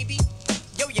said, baby,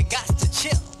 yo, you got to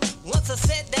chill. Once I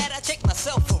said that, I checked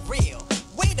myself for real.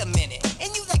 Wait a minute,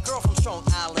 and you that girl from Strong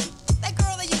Island? That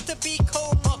girl that used to be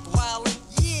cold buck wildin'?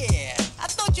 Yeah, I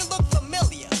thought you looked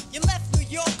familiar. You left New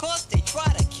York cause they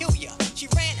tried to kill ya. She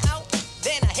ran out,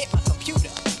 then I hit my computer.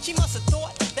 She must have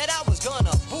thought that I was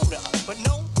gonna boot her. But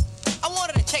no, I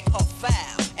wanted to check her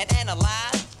file and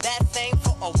analyze that thing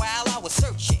for a while. I was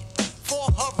searching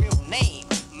for her real name.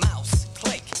 Mouse,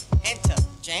 click, enter.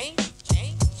 Jane?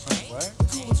 What? The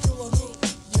coolest girl I know.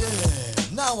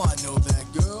 Yeah, now I know that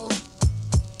girl.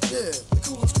 Yeah, the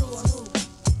coolest girl I know.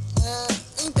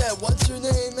 Ain't that what's her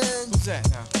name, man? Who's that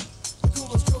now? The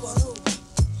coolest girl I know.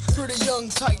 Pretty young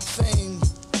type thing.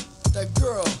 That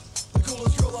girl, the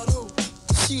coolest girl I know.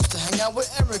 She used to hang out with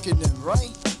Eric and them,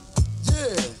 right?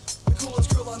 Yeah, the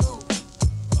coolest girl I know.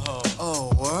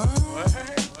 Oh, what?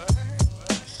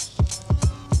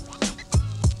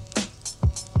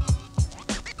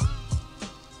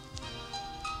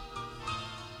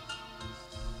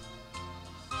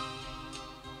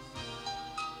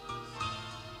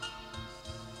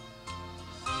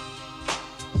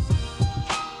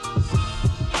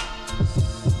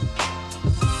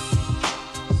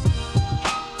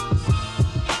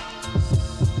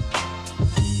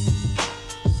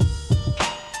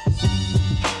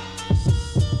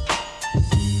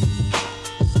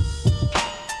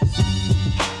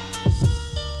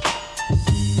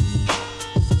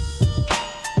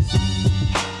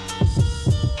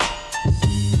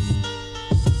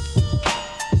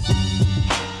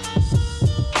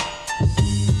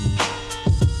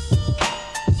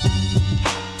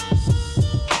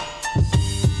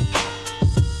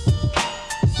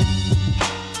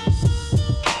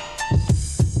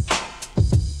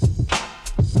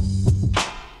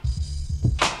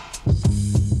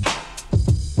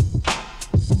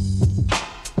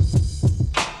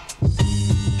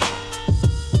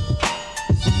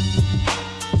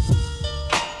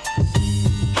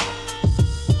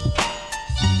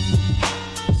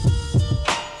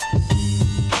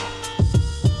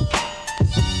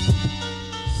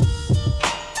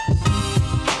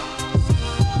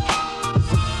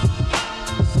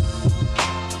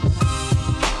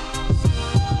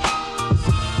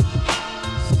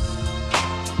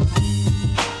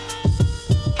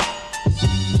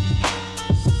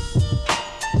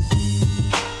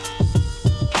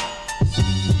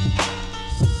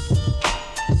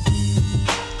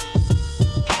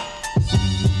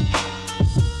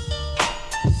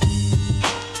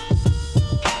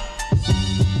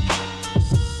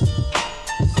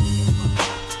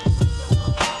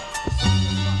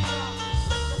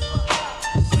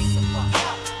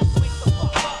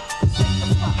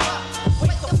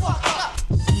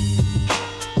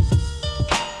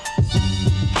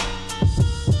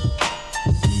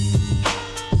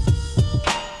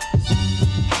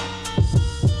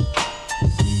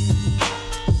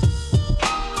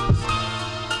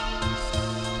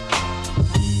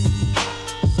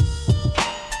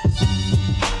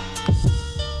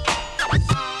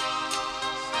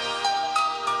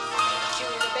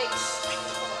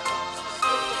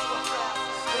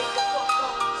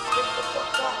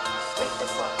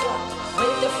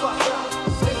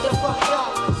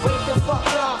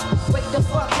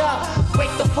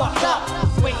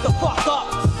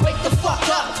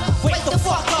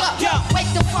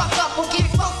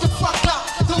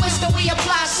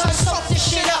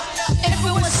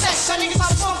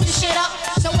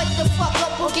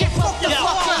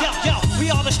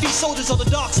 soldiers of the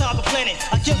dark side of the planet.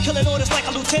 I give killing orders like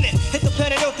a lieutenant. Hit the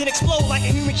planet Earth and explode like a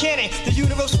human cannon. The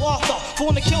universal author,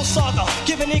 born to kill Saga,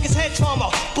 giving niggas head trauma.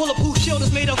 Bulletproof shield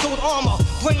is made of gold armor.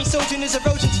 Brain surgeon is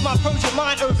erosion to my Persian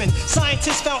mind urban.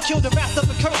 Scientists found killed and wrapped up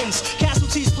in curtains.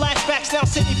 Casualties, flashbacks, now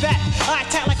sent me back. I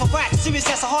attack like a rat, serious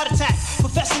as a heart attack.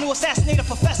 Professor to assassinate a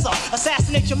professor.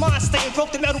 Assassinate your mind state and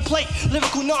broke the metal plate.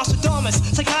 Lyrical Nostradamus,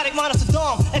 psychotic mind of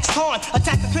Saddam. Ex-con,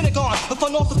 attack the Pentagon with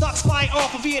unorthodox firearm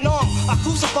from Vietnam. I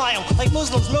crucify them like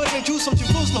Muslims, murdering Jews from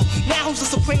Jerusalem. Now who's the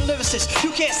supreme lyricist?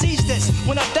 You can't seize this.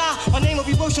 When I die, my name will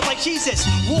be worshipped like Jesus.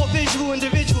 War visual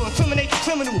individual, incriminate the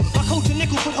criminal. My culture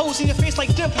nickel put holes in your face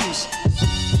like dimples.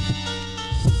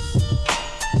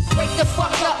 Wake the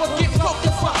fuck up or get broke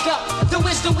the fuck up. The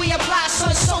wisdom we apply,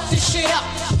 son, soak this shit up.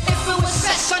 If it was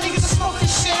sex, son, niggas will smoke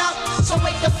this shit up. So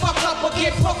wake the fuck up or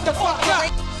get broke the fuck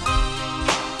up.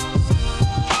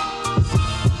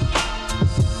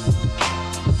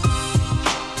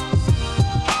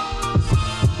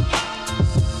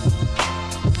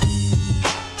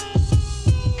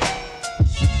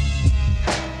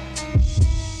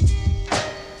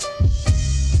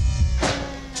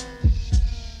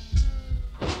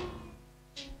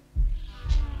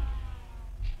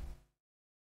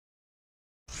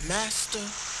 Master,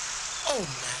 oh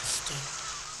master,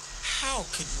 how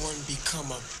could one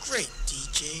become a great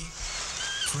DJ?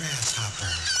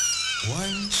 Grasshopper,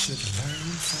 one should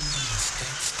learn from the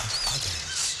mistakes of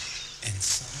others. And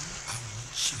so I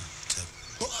want you to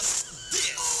bust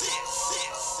this.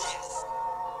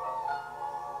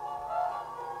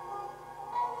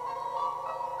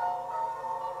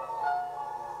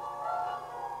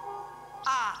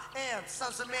 I am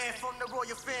Sunz of Man from the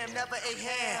royal fam, never ate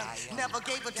ham, never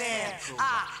gave a damn.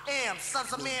 I am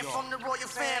Sunz of Man from the royal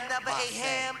fam, never ate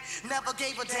ham, never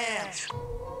gave a damn.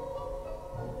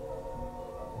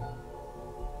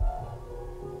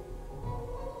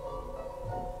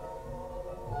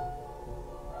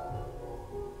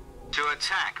 To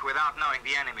attack without knowing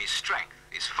the enemy's strength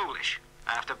is foolish.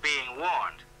 After being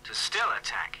warned, to still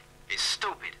attack is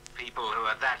stupid. People who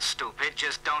are that stupid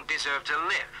just don't deserve to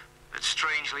live. But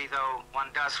strangely, though, one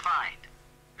does find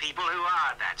people who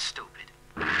are that stupid.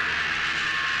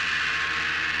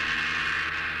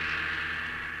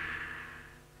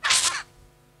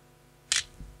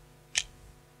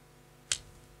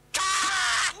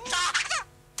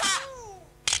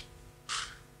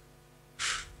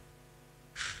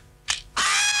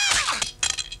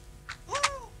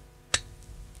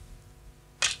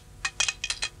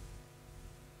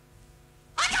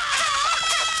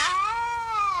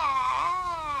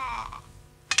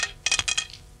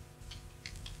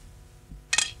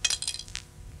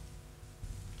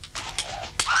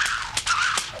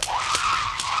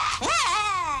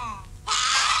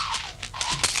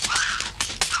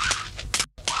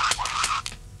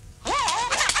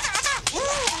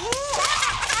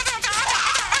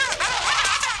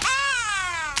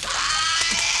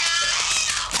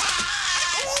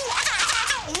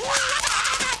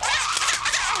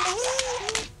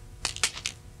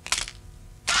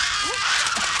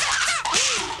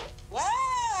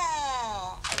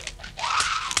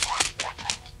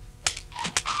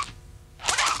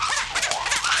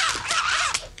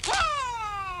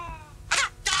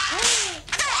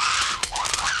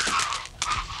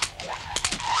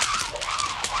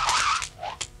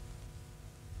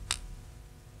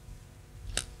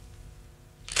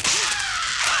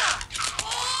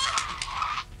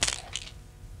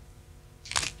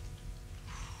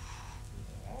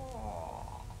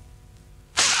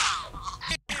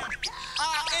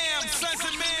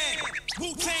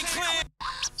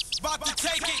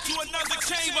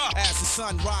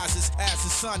 Sun rises, as the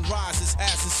sun rises,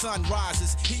 as the sun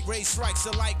rises. Heat ray strikes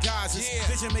are like geysers.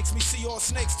 Vision makes me see all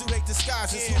snakes through their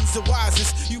disguises. Who's the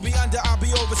wisest? You be under, I'll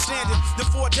be overstanding. The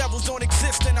four devils don't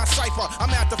exist in our cipher. I'm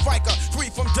at the fiker,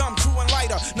 free from dumb, true and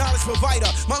lighter. Knowledge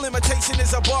provider, my limitation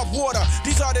is above water.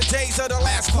 These are the days of the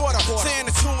last quarter. Staying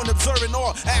attuned, observing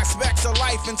all aspects of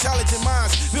life. Intelligent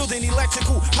minds, building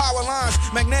electrical power lines.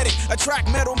 Magnetic,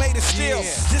 attract metal made of steel.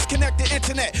 Disconnect the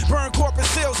internet, burn corporate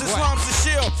seals. Islam's the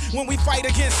shield. When we fight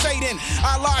against Satan,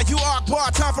 Allah, you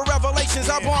Akbar, time for revelations.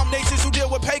 I bomb nations who deal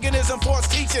with paganism, false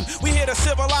teaching. We here to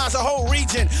civilize a whole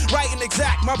region. Right and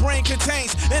exact, my brain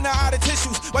contains inner outer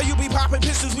tissues. While you be popping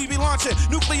pistols, we be launching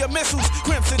nuclear missiles.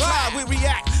 Crimson Tide, we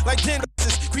react like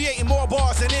dentists, creating more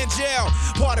bars than in jail.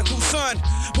 Particle Sunn,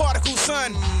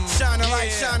 shine a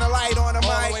light on the mic.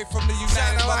 All the way from the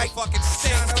United motherfucking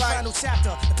States. fatal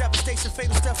chapter, a devastation,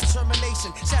 fatal steps,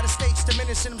 determination. Shatter states,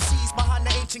 diminishing MCs behind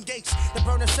the ancient gates. The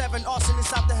burning seven, arson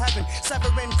inside the heaven.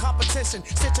 Severing competition,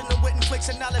 stitching the wit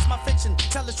infliction. Knowledge my fiction.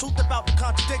 Tell the truth about the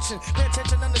contradiction. Pay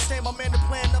attention, understand my man, the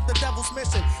plan of the devil's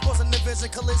mission. Causing division,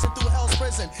 collision through hell's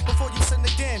prison. Before you sin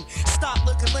again, stop,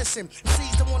 look, and listen.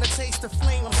 MCs don't wanna taste the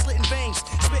flame. I'm slitting veins,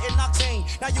 spitting octane.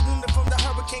 Now you wounded from the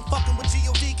hurricane. Fucking with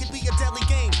G.O.D. could be a deadly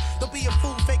game. Don't be a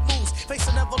fool, fake moves. Face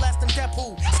an everlasting death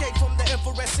pool. Escape from the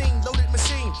infrared scene, loaded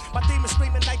machine. My demon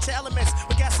screaming nitre elements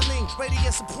with gasoline,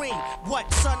 radiant supreme.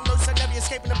 What? Sun, no scenario,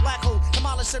 escaping the black hole.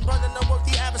 Demolishing, burning the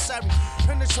worthy adversary.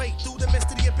 Penetrate through the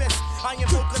mist of the abyss. I am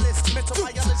vocalist, mental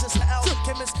biologist, the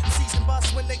alchemist. MCs can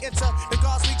bust when they enter. The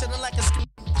gods reaching like a skin.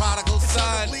 Prodigal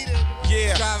Sunn.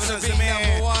 Yeah. Driving Sunz to be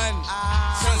number one.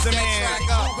 Sunz the man.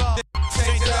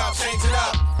 Change it up, change it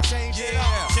up. Change it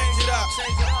up, change it up.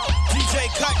 DJ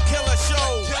Cut Killah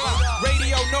Show.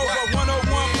 Radio Nova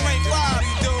 101.5.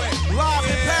 Live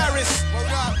in Paris.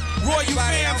 Royal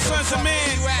fam, Sunz of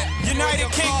Man.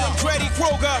 United Kingdom, Dreddy,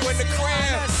 Kruger. You in the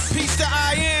crib. Peace to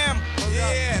I Am.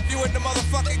 Yeah, if you in the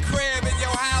motherfucking crib, in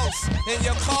your house, in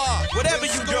your car, whatever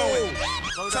you doing,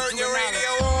 turn your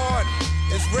radio on.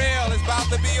 It's real, it's about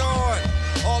to be on.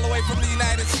 All the way from the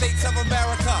United States of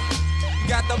America. You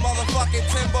got the motherfucking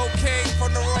Timbo King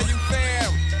from the Royal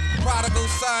fam. Prodigal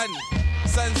Sunn,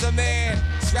 Sunz of Man,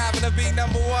 striving to be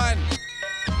number one.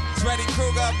 Dreddy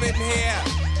Kruger up in here.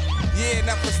 Yeah,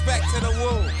 enough respect to the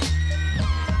woo.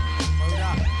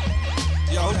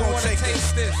 Yo, who gonna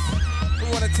taste this? Who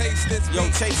wanna taste this beat? Yo,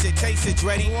 taste it,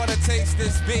 Dreddy. Who wanna taste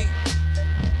this beat?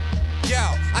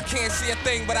 Yo, I can't see a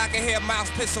thing, but I can hear mouse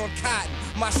piss on cotton.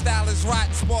 My style is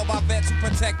rotten, spoiled by vets who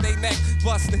protect their neck,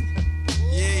 busting.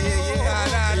 Yeah.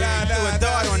 Nah. Do a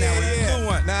dart on that one. Do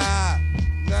one.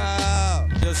 Nah.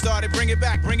 Yo, start it, bring it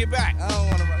back. I don't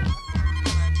wanna run.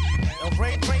 Yo,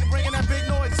 bringing that big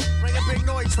noise. Bring a big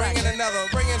noise. Bring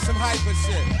in some hyper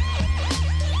shit.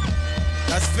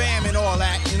 That's fam and all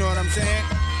that, you know what I'm saying?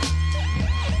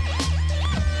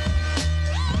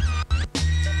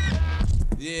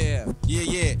 Yeah.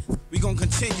 We gonna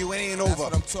continue, it ain't over. That's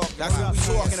what I'm talking That's about. what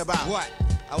we talking about. What?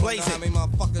 I wonder how many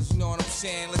motherfuckers, you know what I'm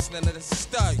saying, listening to the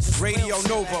studs. Radio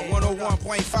Nova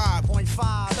 101.5.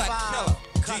 Killah.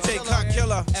 DJ Cut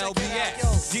Killah.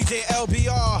 LBS. DJ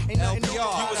LBR. LBR.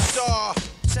 You a star.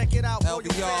 Check it out,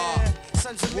 LBR.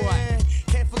 Sunz of Man.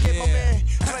 Can't forget my man.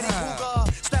 Dreddy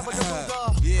Kruger. Stab with the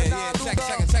Kruger. Yeah.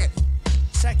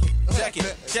 Check it.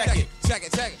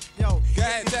 Yo, go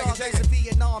ahead, check it.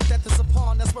 Vietnam, death is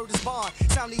upon, that's word is bond.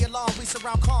 Sound the alarm, we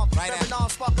surround calm. Bearing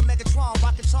arms, spark a Megatron,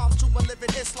 rocking charms to a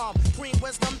living Islam. Green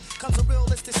wisdom comes a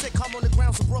realistic sitcom on the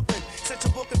grounds of Brooklyn.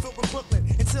 Central book and filled with Brooklyn.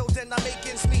 Until then, I make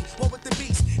ends meet. War with the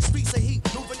beast, streets of heat,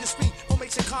 moving the street,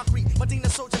 formation concrete. Medina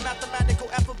soldier, mathematical,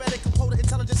 alphabetical, coded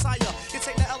intelligence higher.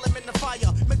 Contain the element of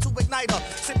fire, mental igniter.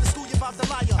 Sent to school you about the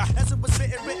liar. As it was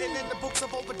written in the books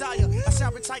of Obadiah. I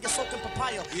shall retire soaking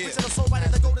papaya. Reaching the soul right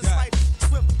at the golden stripe.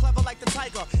 Swift, clever like the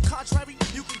tiger. Contrary,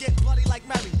 you can get bloody like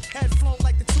Mary. Head flown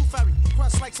like the tooth fairy.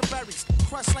 Crush like some berries.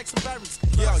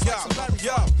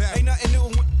 Yo.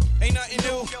 Ain't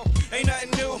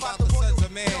nothing new about the Sunz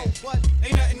of Man.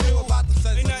 Ain't nothing new about the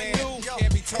Sunz of Man.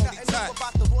 Can't be Tony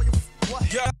touched.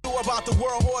 Yeah, I knew about the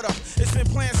world order. It's been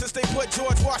planned since they put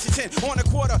George Washington on a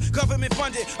quarter. Government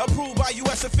funded, approved by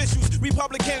U.S. officials.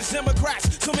 Republicans,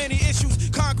 Democrats, so many issues.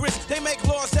 Congress, they make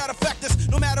laws that affect us.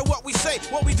 No matter what we say,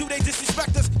 what we do, they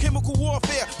disrespect us. Chemical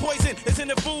warfare, poison is in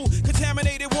the food.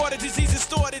 Contaminated water, diseases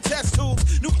stored in test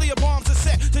tubes. Nuclear bombs are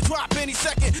set to drop any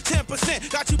second. 10%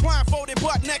 got you blindfolded,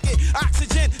 butt naked.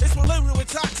 Oxygen is polluted with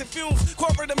toxic fumes.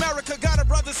 Corporate America got a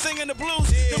brother singing the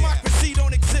blues. Democracy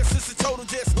don't exist, it's a total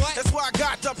diss. That's why I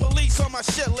got the police on my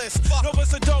shit list.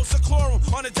 Novus a dose of chlorine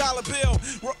on a dollar bill.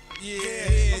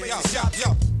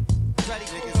 Yo.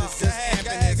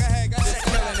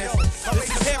 This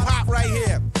is hip hop right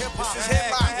here.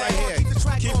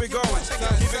 Keep it going.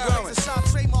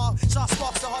 Shot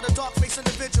sparks the heart of dark face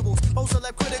individuals. Also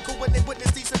left critical when they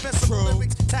witness these invincible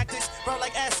lyrics. Tactics burn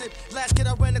like acid. Last kid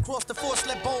I ran across the floor,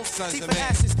 slept bones. Teeth and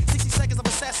ashes. 60 seconds of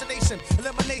assassination,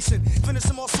 elimination. Finish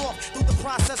them all soft through the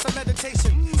process of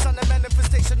meditation. Son of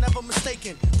manifestation, never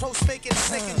mistaken. Pros faking,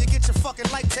 snaking, you get your fucking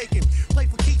life taken. Play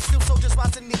for keeps, still soldiers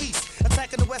rising in the east.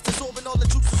 Attacking the west, absorbing all the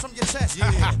juices from your chest.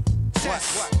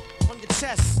 Chest. From your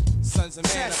chest. Sunz of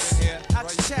Man up in here.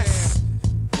 Out your chest.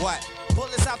 What?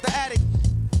 Bullets out the attic.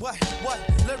 What?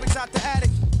 Lyrics out the attic.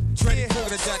 Dreddy Kruger,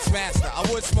 the Dutch master. I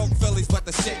would smoke Phillies, but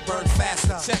the shit burns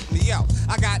faster. Check me out.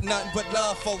 I got nothing but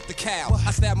love for the cow.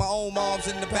 I stabbed my own moms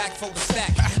in the back for the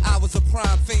stack. I was a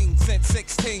prime fiend since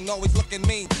 16, always looking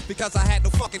mean because I had no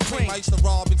fucking cream. I used to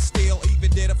rob and steal, even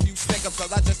did a few stick make up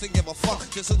cause I just didn't give a fuck.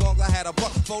 Just as long as I had a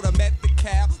buck. Vote a met the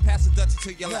cow, pass the Dutchie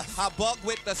to your left. I bug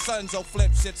with the Sunz, oh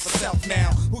flip shit for self now.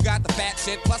 Who got the fat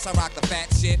shit? Plus I rock the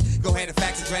fat shit. Go ahead and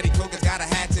fax it, Dreddy, Kruger's got a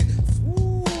hatchet.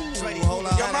 Hold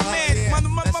on, yo, my man, my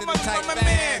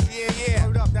man. Yeah.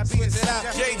 Hold up, that beat Switch it up.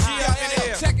 JG up in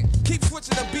here. Check it. Keep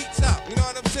switching the beats up. You know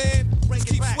what I'm saying?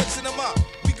 Keep switching them up.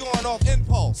 We going off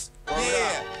impulse.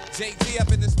 Yeah. JG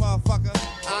up in this motherfucker.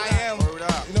 I am. Word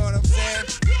up. You know what I'm saying?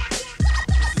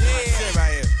 Yeah. Shit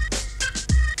right here.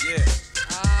 Yeah.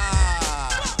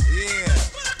 Yeah.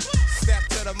 Step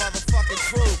to the motherfucking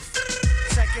truth.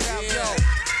 Check it out, yo.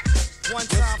 One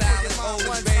time for your mind,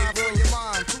 one time for your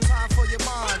mind, two times for your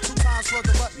mind, two times for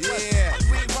the butt. Yeah.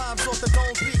 Three rhymes off the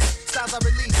dome piece, styles I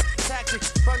release,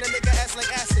 tactics, burn a nigga ass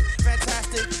like acid.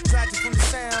 Fantastic, tragic from the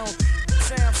sound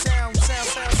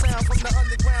from the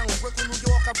underground. Brooklyn, New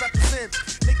York, I represent.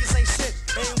 Niggas ain't shit,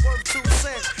 ain't worth 2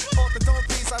 cents. Off the dome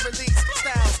piece, I release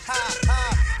styles,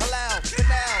 high, allow,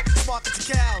 canal, spark at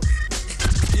your cow.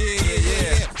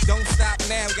 Yeah. Don't stop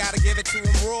now, we gotta give it to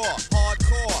them raw,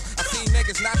 hardcore. I see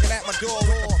niggas knocking at my door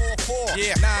with the 4-4.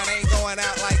 Yeah. Nah, it ain't going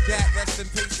out like that. Rest in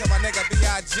peace to my nigga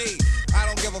Blige. I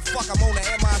don't give a fuck, I'm on the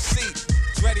MIC.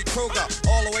 Dreddy Kruger,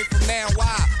 all the way from now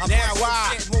why? Now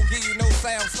why? Shit won't give you no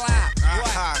sound slide.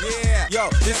 What? Yeah. Yo,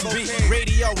 this will be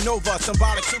Radio Nova,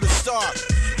 symbolic to the star.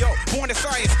 Yo, born to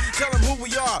science, tell them who we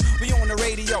are. We on the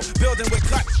radio, building with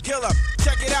cut, Killah.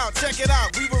 Check it out,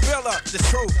 we were realer. The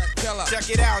truth. Killah. Check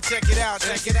it out. Yo,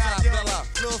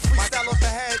 little freestyle off the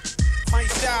head.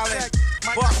 Freestyling,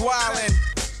 buck wildin'.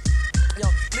 Yo,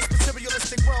 this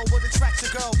materialistic world will attract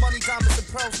your girl. Money, diamonds, and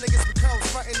pearls. Niggas with curls,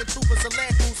 frontin' the troopers, a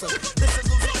land cruiser. Listen,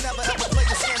 loser, never ever play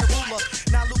a stand ruler.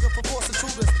 Now looking for force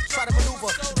intruders. Try to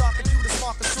maneuver. Dark computer,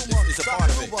 smart consumer. It's a part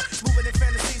of it. Moving in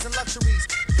fantasies and luxuries.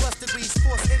 Plus degrees,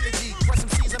 force energy. Crush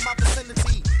some seas in my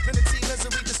vicinity. Infinity,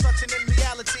 misery, destruction, and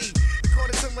reality.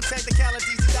 According to my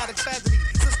technicalities, he got a tragedy.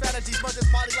 Some strategies, but this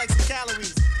body like some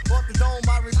calories. Off the dome,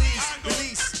 I release.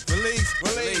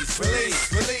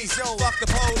 Yo, fuck the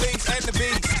police and the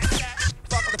beats.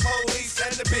 Fuck the police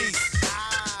and the beats.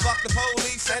 Fuck the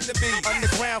police and the beats.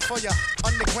 Underground for ya.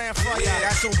 Yeah,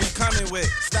 that's what we coming with.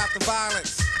 Stop the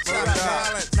violence. Stop the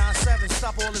violence. 9-7,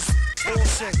 stop all this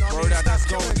bullshit. Word out, that's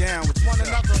going down with one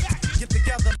yourself. another. Get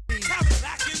together, please.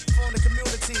 Form the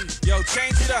community. Yo,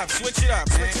 change it up, switch it up,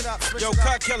 man. Yo,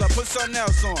 cut Killah, put something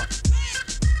else on.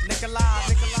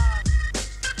 Nikolai.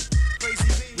 Crazy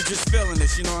B. We just feeling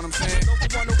this, you know what I'm saying?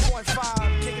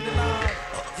 101.5, kicking it live.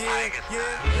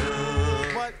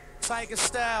 Yeah. What? Tiger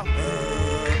style.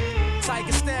 Yeah.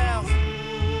 Tiger style.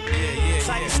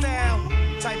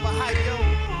 Type of hype, yo.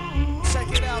 Check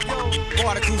it out, yo.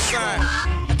 Prodigal Sunn.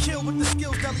 I kill with the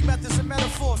skills, deadly methods, and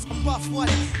metaphors. I'm rough, what?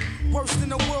 Worse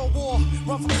than a world war.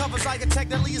 Run for covers, I attack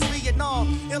that leads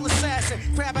Vietnam. Ill assassin,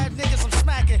 crab at niggas, I'm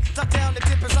smacking. Duck down the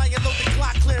dippers, I ain't loaded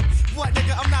clock clip. What,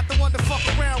 nigga, I'm not the one to fuck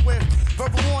around with.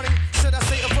 Verbal warning, should I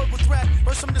say a verbal threat?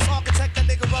 Verse from this architect, that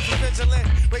nigga rough and vigilant.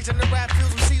 Raging the rap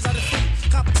fields with seas on the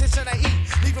feet. Competition I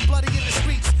eat, leaving bloody in the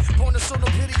streets. Born to show no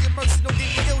pity and mercy, no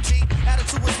give me OG.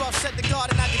 Attitude was rough, set the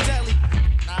guard and I get deadly.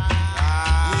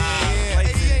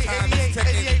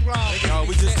 88 wrong. Yo,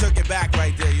 we just took it back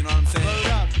right there, you know what I'm saying?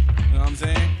 Word up. You know what I'm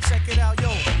saying? Check it out, yo.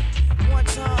 One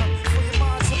time for your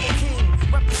mind, Timbo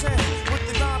King. Represent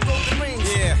with the Don Golden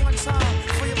Rings. Yeah. One time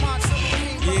for your mind, Timbo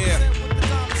King. Yeah. Represent with the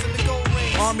diamonds and the gold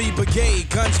rings. Army brigade,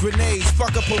 guns, grenades,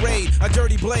 fuck a parade, a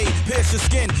dirty blade, pierce your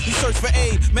skin, you search for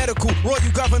aid, medical,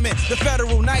 royal government, the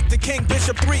federal, knight, the king,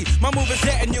 bishop 3, my move is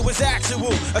getting you, is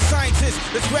actual, a scientist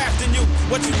that's grafting you,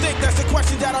 what you think, that's the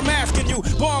question that I'm asking you,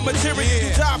 bomb material, you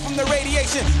die from the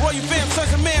radiation, royal fam,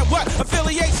 sons of man, what,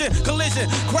 affiliation, collision,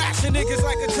 crashing niggas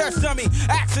like a test dummy,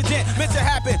 accident, meant to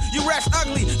happen, you rest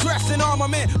ugly, dressed in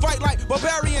armament, fight like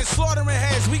barbarians, slaughtering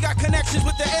heads, we got connections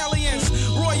with the aliens,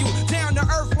 royal, down to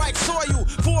earth like soil,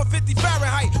 450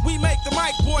 Fahrenheit, we make the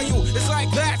mic boy you. It's like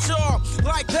that, y'all.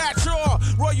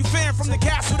 Royal fan from the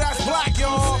castle that's black,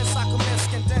 y'all.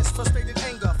 Frustrated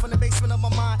anger from the basement of my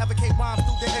mind. Advocate rhymes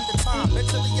through the end of time.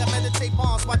 Mentally, I meditate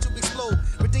bombs, watch you explode.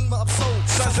 Redeemer of soul.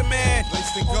 Sons of man.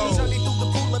 On the journey through the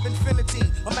pool of infinity.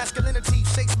 My masculinity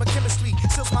shakes my chemistry.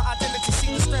 Seals my identity.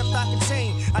 See the strength I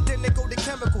contain. Identical to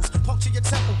chemicals. Puncture your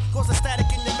temple. Cause a static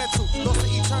in your mental. Lost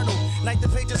the eternal. Like the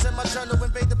pages in my journal.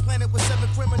 Invade the planet with 7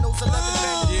 criminals. 11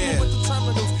 men. Moving through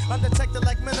terminals. Undetected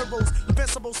like minerals.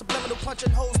 Invincible subliminal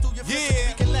punching holes through your physical.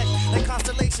 We connect like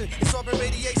constellation. Absorbing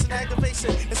radiation,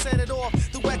 activation. And set it off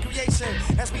through recreation.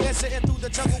 As we enter in through the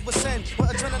jungle with sin. Where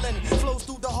adrenaline flows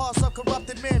through the hearts of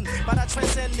corrupted men. But I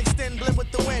transcend, extend, blend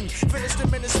with the wind. Finish the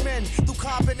men through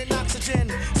carbon and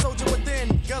oxygen. Soldier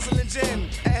within, guzzling gin.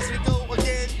 As we go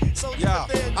again, So Yo,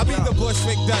 I be the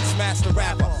Bushwick Dutch master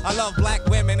rapper. I love black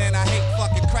women and I hate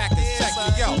fucking crackers. Check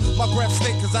me, yo. My breath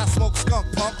stink cause I smoke skunk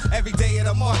pump every day of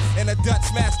the month. And a Dutch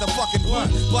master fucking blunt.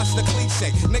 Bust the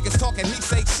cliche. Niggas talking he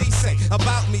say, she say.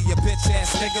 About me, you bitch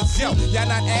ass niggas. Yo, y'all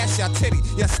not ass, y'all titty.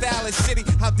 Your style is shitty.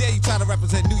 How dare you try to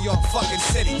represent New York fucking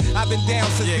city? I've been down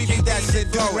since BBDs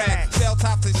and do-rag. Shell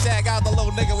tops and shag out the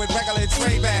little nigga with regular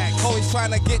tray bag. Always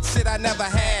trying to get shit I never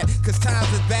had. Cause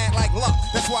times is bad like luck.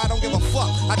 That's why I don't give a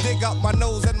fuck. I dig up my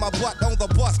nose and my butt on the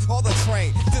bus or the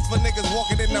train. Just for niggas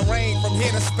walking in the rain from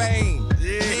here to Spain.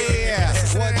 Yeah.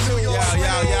 1, 2,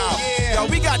 Yo,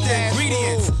 we got the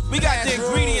ingredients. We got the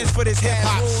ingredients for this hip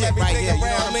hop shit right here. You know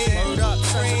what I'm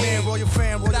saying?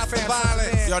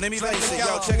 Yo, let me lace it.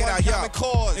 Yo, check it out, yo.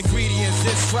 Ingredients.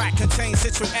 This track contains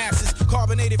citric acids.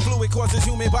 Carbonated fluid causes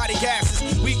human body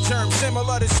gases. Wheat germs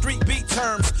similar to street beat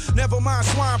terms. Never mind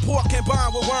swine pork can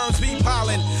bond with worms. Bee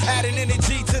pollen, adding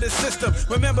energy to the system.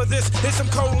 Remember this, here's some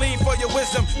choline for your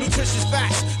wisdom. Nutritious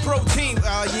facts, protein.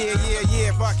 Fuck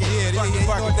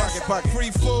it. Fuck it.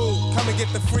 Free food, come and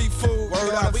get the free food.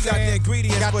 Word up, we got the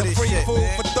ingredients got for the this free shit, food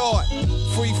man. for thought.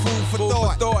 Free food for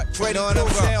thought. You know what I'm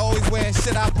saying? Always wearing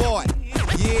shit I bought.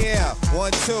 Yeah,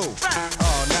 1, 2.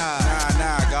 Oh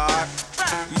Nah, God.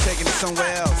 You taking it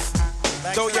somewhere else.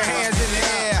 Throw your hands in the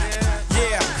air.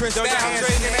 Yeah, Throw your hands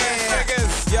in the air.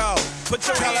 Yo, put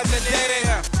your hands in the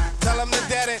air. Tell them to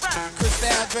dead it.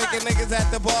 Crystal drinking niggas at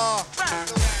the bar.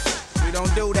 We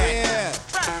don't do that. Yeah.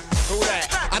 Who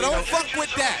that? I don't fuck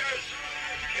with that.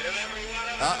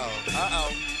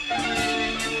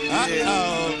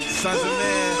 Sunz of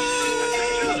Man.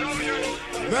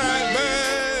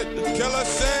 Man, Killah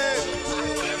said.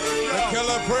 The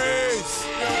Killah praise.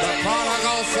 The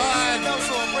prodigal son.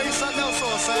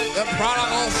 The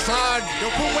prodigal son. Yo,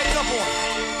 put wake up on.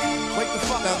 Wake the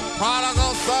fuck up. The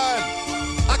prodigal son.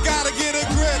 I gotta get a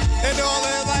grip and all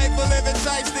in life for living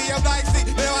shiesty. I'm nicey.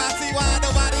 Now I see why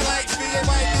nobody likes me. It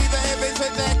might be the image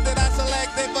projected I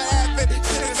selected for effort.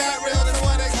 Shit is not real, this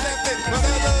one accepted. But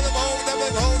I love the home, never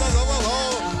hold,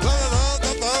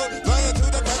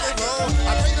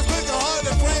 I bring this nigga hard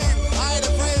to frame. I ain't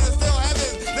afraid of still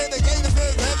heaven. Then the gate is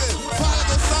in heaven.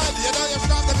 Prodigal son, you know you're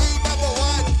strong to be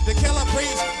 #1. The Killah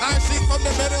priest, Iron Sheik from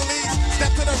the Middle East.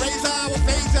 Step to the razor, I will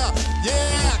phase ya.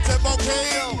 Yeah, Timbo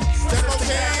King.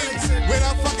 With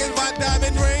a fucking white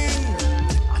diamond ring.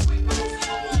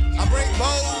 I break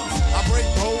bows,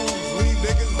 leave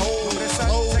niggas whole.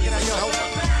 Check it out, yo.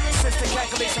 System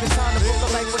calculation is time to book a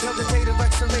life with hesitative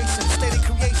exploration. Steady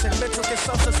creation, mental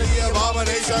consumption, the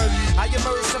abomination. I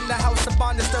emerge from the house of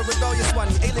bondage, the rebellious one.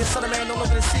 Alien son of man, no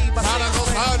longer the seed.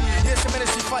 Here's your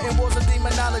ministry fighting wars of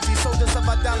demonology. Soldiers of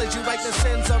idolatry, right the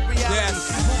sins of reality.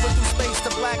 Yes. Moving through space, the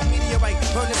black meteorite.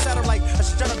 Burning satellite, a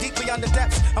strata deep beyond the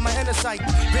depths of my inner sight.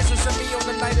 Visions of me on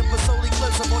the night of a soul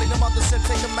eclipse. Avoiding the mother said,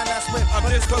 take a man ass whip. I'm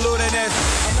discoludinous.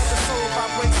 Another soul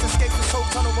vibrates, escape this whole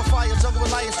tunnel with fire. Jungle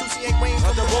with liars, sushi ain't rain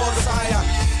from the wall of fire.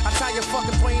 I tie your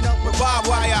fucking brain up with barbed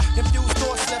wire. Infused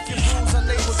thoughts left your bruised,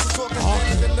 unable to talk.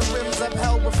 And in the rims of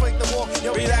hell reflect the walk.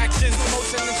 Yo, reactions,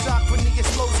 emotion and shock when the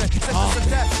explosion. Sentence of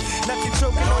death, left you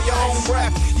choking on your own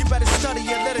breath. You better study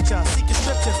your literature, seek your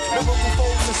scriptures. Biblical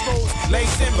folds and scrolls,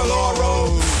 laced in velour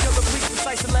robes. Kill the priest,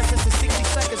 precise lessons in 60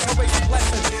 seconds. No waste of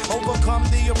blessings. Overcome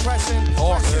the oppression.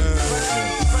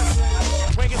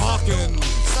 Bring it Hawking.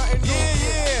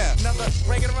 Yeah. Another,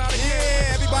 bring it around again.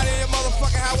 Yeah, everybody in your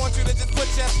motherfucking house, I want you to just put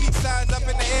your peace signs up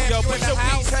in the air. Yo, you put in the your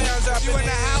house, peace signs up you in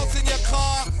the house, in your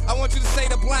car, I want you to say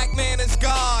the black man is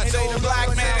God. Say the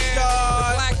black man is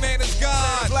God. The black man is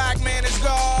God. The black man is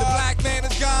God. The black man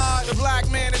is God. The black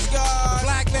man is God. The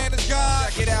black man is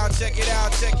God. Check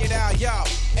it out, yo.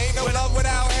 Ain't no love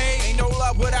without hate. Ain't no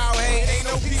love without hate. Ain't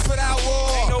no peace without war.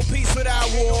 Ain't no peace without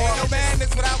war. Ain't no madness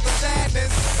without the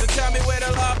sadness. So tell me where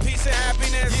the love, peace, and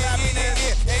happiness.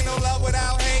 Yeah. Ain't no love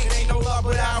without hate. It ain't no love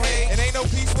without hate. And ain't no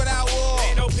peace without war.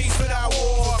 Ain't no peace without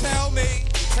war. So tell me.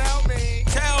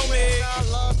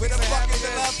 Where the fuck is the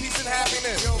love, peace, and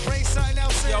happiness? Yo, bring something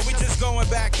else in. Yo, we just going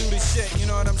back through the shit, you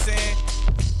know what I'm saying?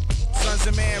 Sunz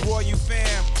of Man, Royal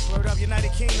Fam. Word up,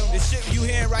 United Kingdom. The shit you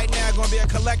hearing right now gonna be a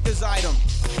collector's item.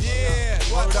 Yeah.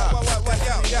 What?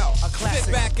 Yo. A classic.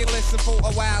 Sit back and listen for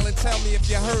a while and tell me if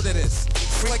you heard of this.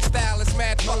 Slick style is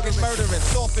mad fucking murderous.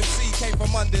 Soft MC came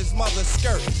from under his mother's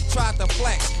skirt. Tried to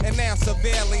flex and now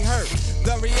severely hurt.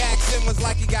 The reaction was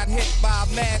like he got hit by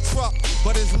a mad truck.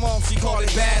 But his mom, she called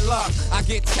it bad luck. I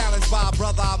get challenged by a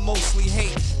brother I mostly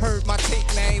hate. Heard my take,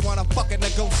 now ain't wanna fucking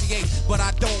negotiate. But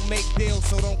I don't make deals,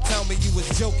 so don't tell me you was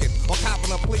joking. Or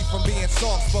copping a plea from being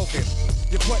soft-spoken.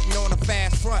 You're putting on a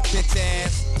fast front, bitch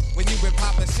ass. When you been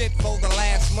popping shit for the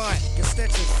last month. Get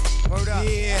stitches. Word up.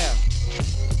 Yeah.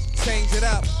 change it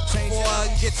up. Before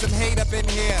you get some hate up in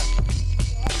here.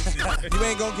 You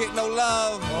ain't gonna get no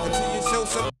love until you show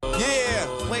some. Yeah.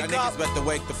 Wake up. Better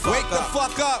wake the fuck up. Wake the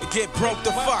fuck up. Get broke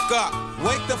the fuck up.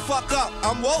 Wake the fuck up.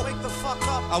 I'm woke. Wake the fuck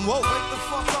up. I'm woke. Wake the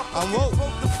fuck up. I'm woke.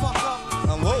 Broke the fuck up.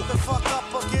 I'm woke. Wake the fuck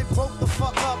up or get broke the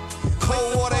fuck up.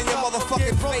 Cold water in your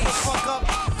motherfucking face. Fuck up.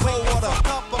 Cold water. Fuck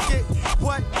up or get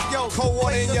what? Yo. Cold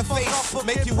water in your face.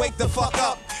 Make you wake the fuck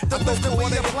up. The wisdom we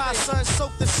apply, son,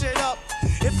 soak the shit up.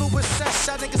 If it was sex,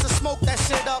 y'all niggas would smoke that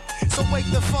shit up. So wake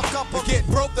the fuck up or get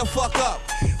broke the fuck up.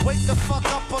 Wake the fuck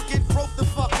up or get broke the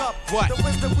fuck up. What? The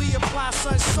wisdom we apply,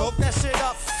 son, soak that shit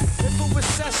up. If it was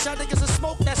sex, y'all niggas would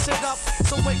smoke that shit up.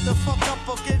 So wake the fuck up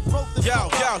or get broke the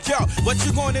fuck up. Yo, what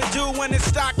you gonna do when the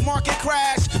stock market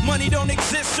crash? Money don't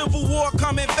exist, civil war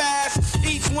coming fast.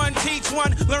 Each one teach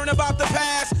one, learn about the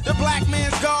past. The black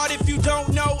man's God if you don't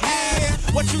know,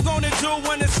 ask. What you gonna do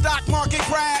when the stock market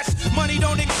crash? Money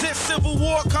don't exist, civil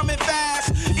war coming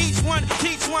fast. Each one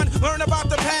teach one, learn about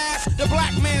the past. The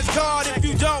black man's God if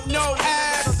you don't know,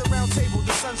 ask. The round table,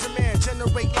 the sons of man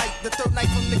generate light. The third night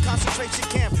from the concentration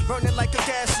camp, burning like a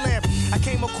gas lamp. I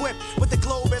came equipped with the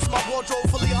globe as my wardrobe,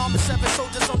 fully armored. 7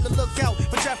 soldiers on the lookout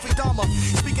for Jeffrey Dahmer.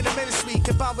 Speaking of ministry,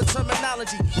 combined with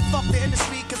terminology. Fuck the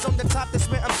industry, cause on the top that's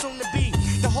where I'm soon to be.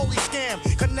 The holy scam,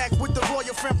 connect with the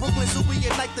royal friend Brooklyn, so we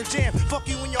ignite the jam. Fuck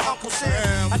you and your Uncle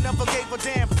Sam. I never gave a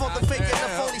damn for the fake and the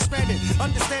phony stranded.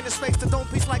 Understand the space, the dome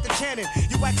piece like a cannon.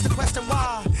 You ask the question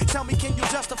why? Tell me, can you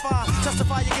justify?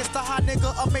 Justify against the hot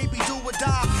nigga or maybe do or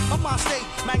die? My mind state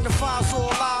magnifies all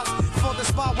lies. For the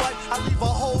spot, what? I leave a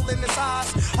hole in his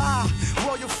eyes.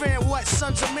 Royal fan, what?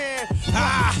 Sons of man.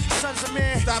 Sons of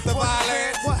man. Stop the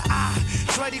violence. What?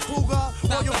 Dreddy Kruger,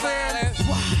 royal fan.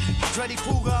 What? Dreddy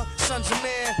Kruger, Sons of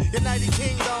Man, United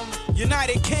Kingdom.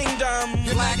 United Kingdom.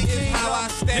 United Kingdom. How I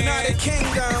stand. United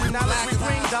Kingdom. Knowledge we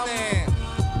bring them.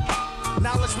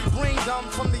 Knowledge we bring them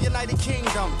from the United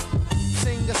Kingdom.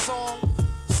 Sing a song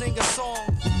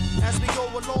as we go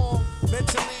along.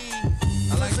 Mentally,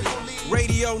 physically.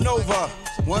 Radio Nova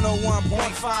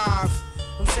 101.5.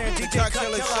 I'm saying DJ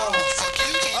Killah Killah.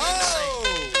 Oh!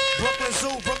 Brooklyn Zoo.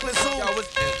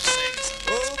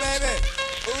 Ooh, baby.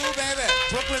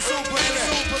 Brooklyn Zoo.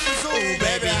 Ooh,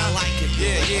 baby, I like it.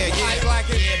 Yeah. How you like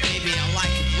it? Yeah, baby, I like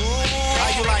it. How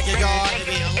you like it, God?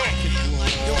 Baby, I like it.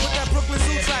 Yo, put that Brooklyn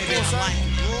Zoo track on, son.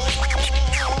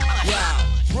 Yeah.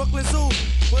 Brooklyn Zoo.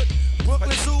 Put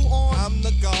Brooklyn Zoo on. I'm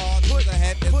the god, the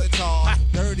head is the tar.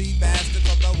 Dirty bastard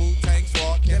from the Wu-Tang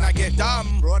Squad. Can I get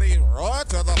dumb? Brody, roar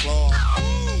to the floor.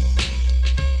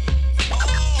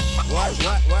 What?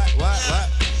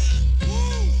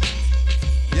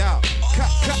 Yeah.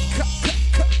 Cut.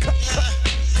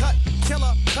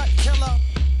 Killah.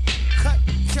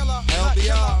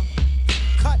 LBR.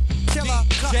 Cut Killah.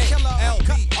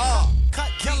 LBR.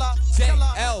 Cut Killah.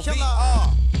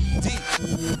 LBR.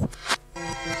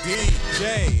 DJ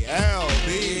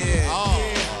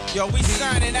LBR. Yo, we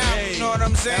signing out, you know what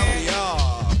I'm saying? LBR.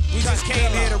 We just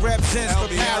came here to represent for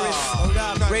Paris.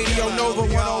 Radio Nova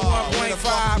 101.5. You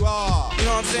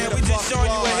know what I'm saying? We just showing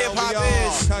you what hip hop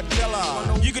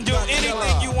is. You can do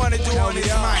anything you want to do on this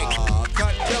mic.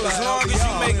 As long as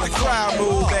you make the crowd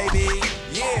move, baby.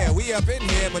 Yeah, we up in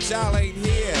here, but y'all ain't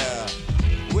here.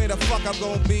 Where the fuck I'm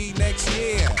gonna be next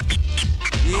year?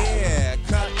 Yeah,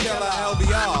 Cut Killah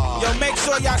LBR. Yo, make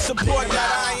sure y'all support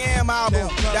that I Am album.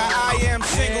 That I Am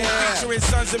single featuring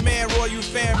Sons of Man, Royal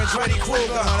Fam, and Dreddy Kruger.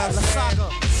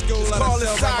 It's called the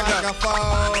Saga.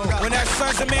 When that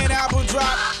Sons of Man album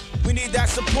drop, we need that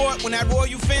support. When that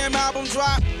Royal Fam album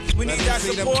drop, we need that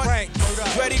support.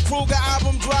 Dreddy Kruger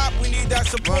album drop, we need that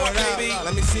support, baby.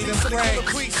 Let me see them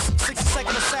franks.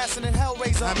 60-second Assassin and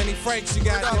Hellraiser. How many franks you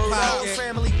got in your pocket?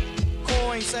 Family,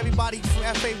 coins, everybody from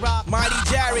F.A. Rock. Mighty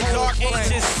Jared, Dark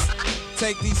Ages.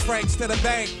 Take these franks to the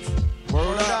bank.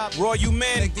 Word up. Royal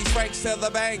Men. Take these franks to the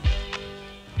bank.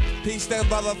 Peace to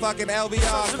motherfucking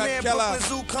LBR, Cut Killah. That's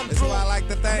who I like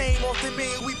to thank. Name off the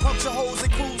menu, we puncture holes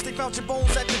and crews. They found your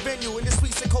bones at the venue. In the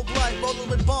streets of cold blood, rolling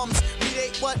with bums.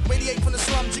 Radiate from the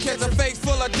slums. You catch a face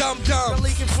full of dum-dums.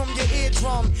 Leaking from your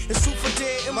eardrum. It's true for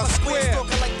dead in my square.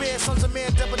 Talking like bear, Sons of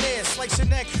Man, debonair. Slice your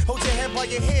neck, hold your head by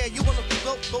your hair. You wanna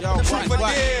go yo, in the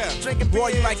what? Drinking beer. Boy,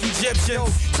 you like Egyptians. Yo,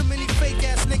 too many fake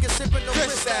ass niggas sipping no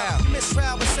Freestyle.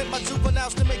 Mistrial and send my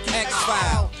juveniles to make you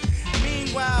X-File.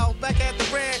 Meanwhile, back at the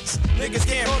ranch, niggas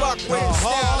can't fuck with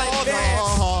style like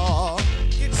dance.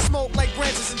 Getting smoked like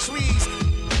branches and trees.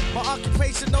 My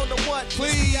occupation, don't know what.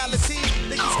 Please. Reality,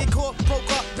 niggas get caught,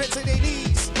 broke up, bent to their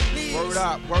knees. Word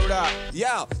up.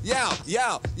 Yo.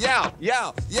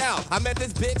 I met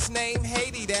this bitch named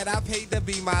Haiti that I paid to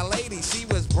be my lady. She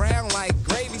was brown like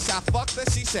gravy, so I fucked her,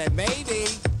 she said maybe.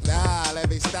 Nah, let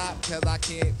me stop, cause I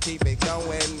can't keep it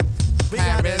going.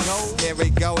 Paris, here we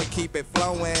go and keep it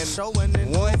flowing. 1,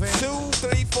 2,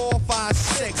 3, 4, 5,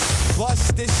 6.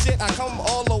 Bust this shit, I come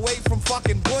all the way from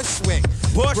fucking Bushwick.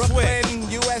 Brooklyn,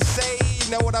 USA,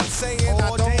 you know what I'm saying?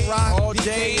 I don't rock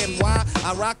DJ and why?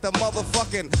 I rock the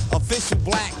motherfucking official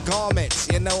black garments.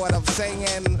 You know what I'm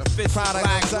saying?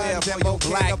 Prodigal Sunz, Timbo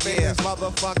King up in this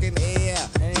motherfucking air.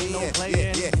 Ain't no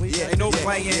playing, ain't no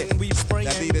playing. We spraying.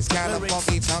 That beat is kinda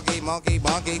funky, chunky, monkey,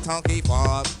 bunky, tonky,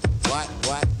 fog. What?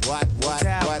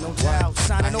 No doubt.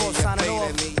 Signing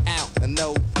off. Me out,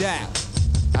 no doubt.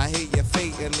 I hear you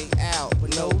fading me out,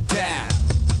 no doubt.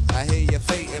 I hear you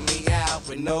fading me out,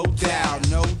 with no doubt,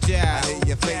 no doubt. I hear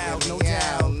you fading me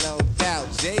out, no doubt.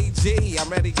 JG, I'm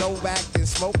ready to go back and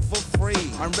smoke for free.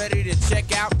 I'm ready to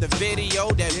check out the video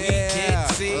that we did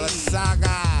see.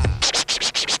 Saga.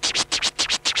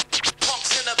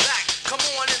 Punks in the back, come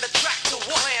on in the track to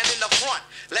one hand in the front.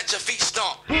 Let your feet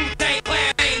stomp.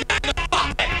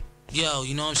 Yo,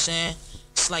 you know what I'm saying?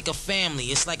 It's like a family,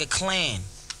 it's like a clan.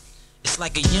 It's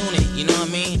like a unit, you know what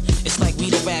I mean? It's like we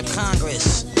the rap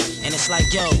Congress. And it's like,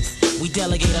 yo, we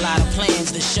delegate a lot of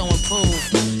plans to show and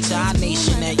prove to our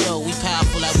nation that, yo, we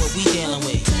powerful at what we dealing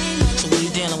with. So when you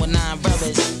dealing with 9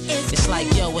 brothers, it's like,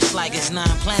 yo, it's like it's 9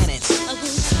 planets.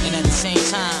 And at the same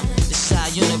time, this is our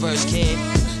universe, kid.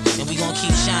 And we gonna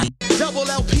keep shining. Double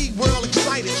LP world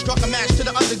excited, struck a match to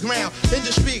the underground.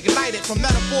 Industry ignited from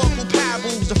metaphorical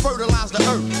parables to fertilize the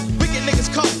earth. Wicked niggas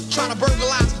come, trying to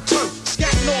burglarize the turf.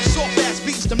 Scatting off soft ass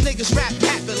beats, them niggas rap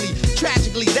happily.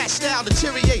 Tragically, that style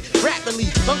deteriorate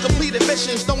rapidly. Uncompleted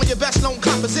missions, throwing your best known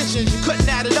compositions. You couldn't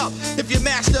add it up if you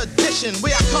master addition.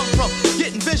 Where I come from,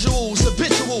 getting visuals,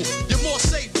 habitual. You're more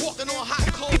safe walking on hot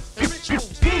cold and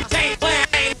rituals. Ain't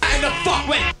the fuck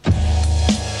with.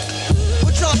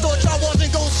 Y'all thought y'all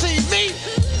wasn't gonna see me?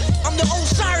 I'm the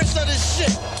Osiris of this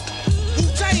shit.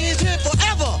 Wu-Tang is here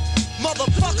forever,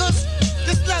 motherfuckers.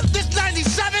 This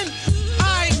 97,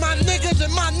 I ain't my niggas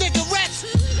and my niggerettes.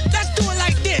 Let's do it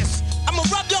like this. I'ma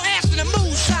rub your ass in the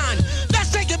moonshine.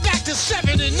 Let's take it back to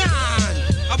 79.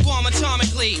 I bomb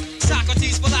atomically.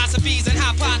 Socrates' philosophies and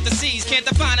hypotheses. Can't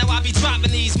define how I be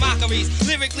dropping these mockeries.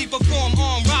 Lyrically perform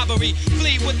armed robbery.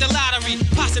 Flee with the lottery.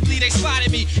 Possibly they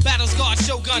spotted me. Battle scarred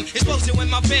shogun. Explosion when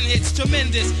my pen hits.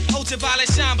 Tremendous. Ultraviolet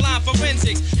shine blind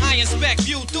forensics. I inspect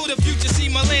view through the future. See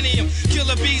millennium.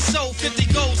 Killer bees sold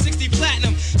 50 gold, 60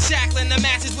 platinum. Shackling the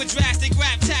masses with drastic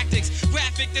rap tactics.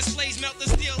 Graphic displays melt the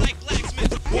steel like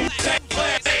blacksmiths.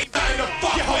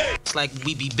 It's like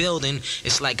we be building,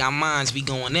 it's like our minds be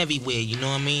going everywhere, you know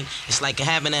what I mean? It's like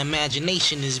having an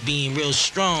imagination is being real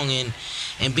strong and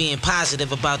being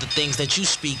positive about the things that you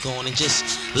speak on and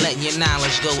just letting your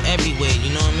knowledge go everywhere,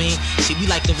 you know what I mean? See, we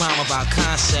like to rhyme about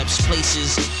concepts,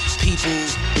 places, people,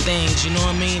 things, you know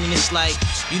what I mean? And it's like,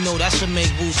 you know, that's what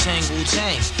make Wu-Tang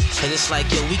Wu-Tang. Cause it's like,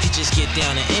 yo, we could just get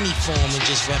down in any form and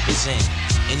just represent.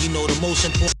 And you know, the most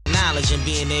important knowledge and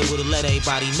being able to let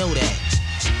everybody know that.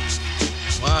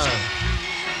 Wow.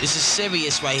 This is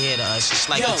serious right here to us. It's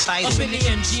like Yo, the title. Up in the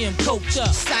MGM, coked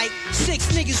up. Sight.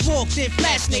 6 niggas walked in,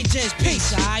 flashing they gents.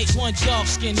 Peace, alright? One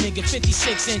dark-skinned nigga,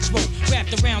 56-inch rope,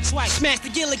 wrapped around twice. Smashed the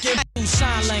Gilligan, new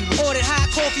sign language. Ordered hot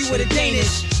coffee with a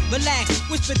Danish. Relax,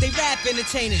 whispered they rap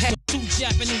entertainers. Had 2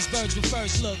 Japanese birds with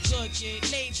first look good, kid.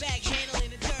 Laid back, handling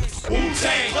the dirt.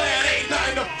 Wu-Tang Clan ain't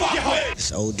nothing to fuck with.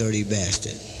 This old dirty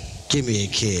bastard. Give me a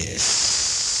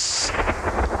kiss.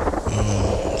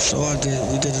 So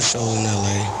we did a show in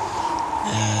LA.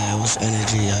 It was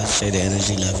energy. I'd say the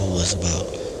energy level was about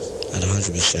at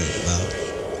 100%. About,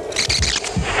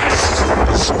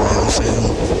 you know what I'm saying?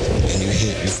 And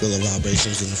you feel the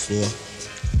vibrations in the floor.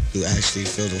 You actually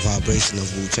feel the vibration of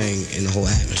Wu-Tang in the whole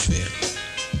atmosphere.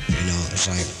 You know, it's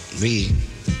like me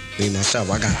myself.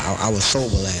 I was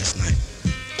sober last night.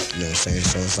 You know what I'm saying?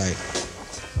 So it's like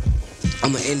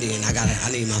I'm an Indian.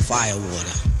 I need my fire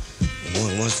water.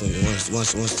 Once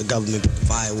the government put the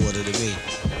fire water to me,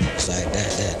 it's like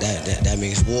that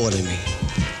means war to me.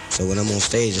 So when I'm on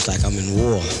stage, it's like I'm in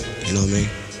war. You know what I mean?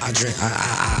 I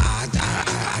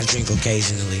drink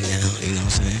occasionally now. You know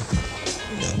what I'm saying?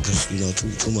 You know, because you know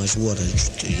too much water,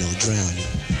 you know, drown you.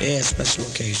 Yeah, special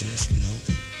occasions. You know.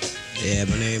 Yeah,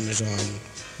 my name is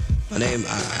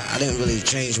I didn't really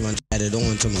change my added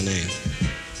on to my name.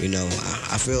 You know,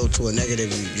 I feel to a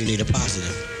negative, you need a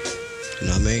positive. You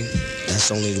know what I mean?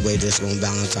 That's only the way that's gonna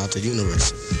balance out the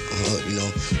universe. You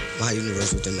know, my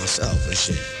universe within myself and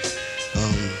shit.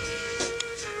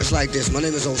 It's like this. My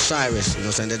name is Osiris. You know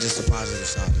what I'm saying? That's just the positive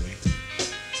side of me.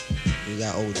 You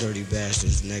got old dirty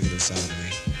bastards, negative side of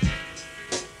me.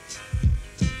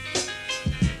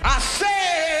 I said,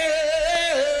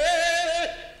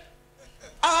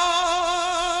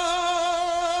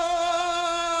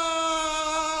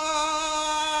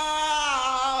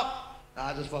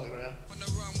 fucking around.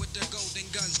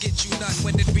 Guns get you none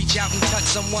when it reach out and touch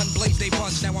someone, blaze they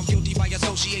buns. Now I'm guilty by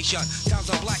association. Times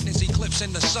of blackness eclipse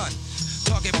in the sun.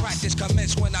 Target practice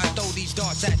commence when I throw these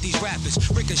darts at these rappers.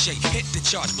 Ricochet, hit the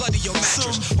charge, bloody your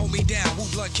mattress. Hold me down, who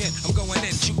blood kin? I'm going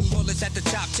in, shooting bullets at the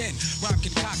top 10. Rhyme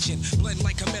concoction, blend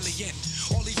like chameleon.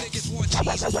 All these niggas want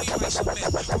cheese as we write some men.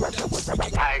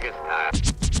 Tiger style.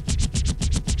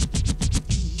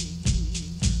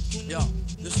 Yo,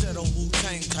 this that old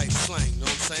Wu-Tang type slang,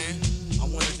 know what I'm saying? I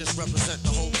wanna just represent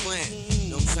the whole clan,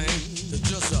 know what I'm saying? The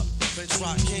Juzza, Bitch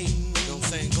Rock King, know what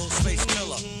I'm saying? Ghostface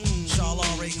Killah,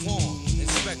 Shaolin Raekwon,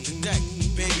 Inspector Deck,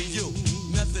 Baby You,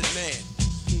 Method Man,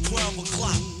 12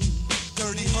 o'clock,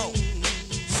 Dirty Ho,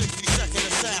 60-second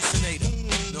assassinator,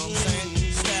 know what I'm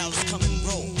saying? Styles come and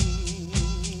roll.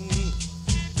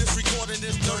 This recording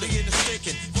is dirty and it's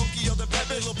stinking, funkier than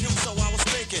Pepe Le Pew, so I was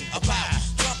thinking about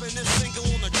dropping this single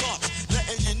on the charts,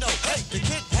 letting you know, hey, the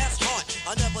kid has heart.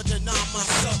 I never deny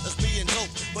myself as being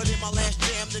dope, but in my last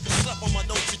jam, niggas slept on my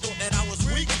notes. You thought that I was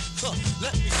weak? Huh,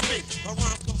 let me speak. My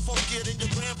rhymes come funkier than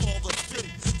your grandfather's spit.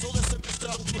 So listen,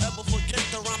 mister, don't you ever forget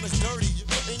the rhyme is dirty. You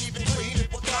couldn't even clean it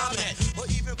with comment, or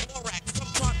even borax.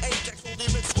 Sometimes Ajax only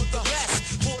mixed with the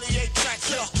best. 48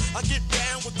 tracks, yeah, I get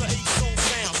down with the 8-soul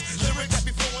sounds. Lyrics that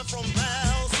be flowing from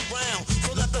miles around.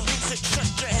 So let the music shut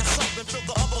your ass up and feel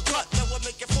the uppercut that will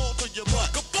make it fall to your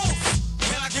butt. Kaboom!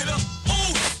 Can I get up?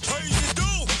 Ooh! Crazy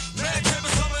dude! Mad Tim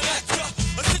is coming at ya.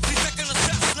 A 60-second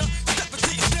assassin. Step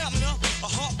into your stamina. A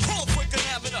hardcore breaking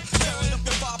stamina. Tearing up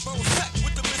your 5 barrel sack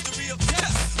with the mystery of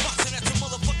death. Boxing at your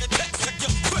motherfucking neck. Check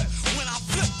your grip. When I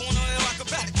flip on her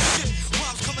acrobatic shit.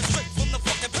 Rhymes coming straight from the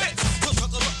fucking pit. Don't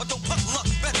chuckle up, but don't buckle up.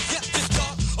 Better get this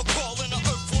dog. A crawl in the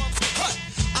earthworm's hut.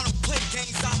 I don't play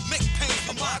games, I make pain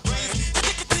for my brains.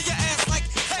 Stick it to your ass like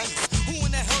haze. Who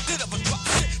in the hell did ever drop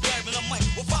shit? Grabbing a mic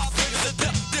with 5 fingers of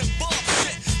death. Then bomb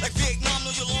shit. Like Vietnam,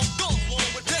 know you're long gone.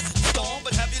 Along with Desert Storm.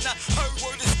 But have you not heard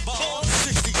word is bomb?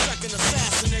 60-second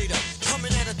assassinator.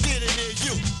 Coming at a theater near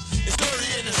you. It's dirty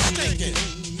and it's stinking.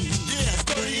 Yeah, it's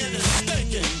dirty and it's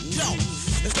stinking. Yo,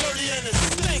 it's dirty and it's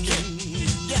stinking.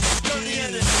 Yes, it's dirty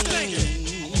and it's stinking.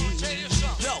 I wanna tell you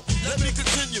something. Yo, let me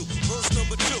continue. Verse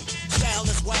number 2. Style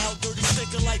is wild, dirty,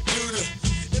 stinking like Kruger.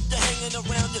 If you're hanging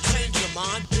around, you change your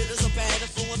mind. It is a bad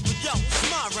influence, but yo, it's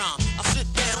my rhyme. I sit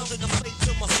down and I say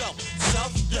to myself,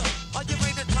 self, yeah, are you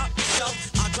ready to top the shelf?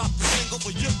 I drop the single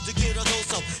for you to get a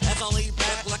dose of. As I lay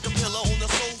back like a pillow on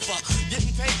the sofa.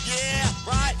 Getting paid, yeah,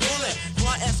 right, pull it.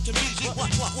 Fly as can be,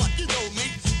 what, you know me.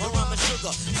 My rhyme is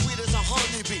sugar, sweet as a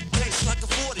honeybee. Tastes like a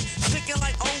 40, sticking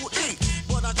like OE.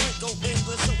 But I drink old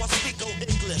English, so I speak old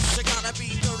English. It gotta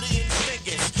be dirty and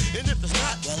stinking. And if it's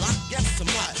not, well, I guess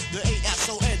I'm not. The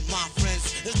ASON, my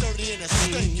friends, is dirty and it's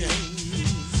stinking.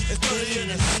 It's dirty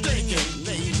and it's stinking,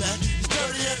 baby. It's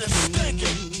dirty and it's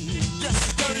stinking. Yes,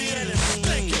 it's dirty and it's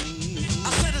stinking. I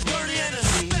said it's dirty and it's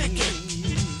stinking.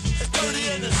 It's dirty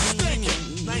and it's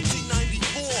stinking.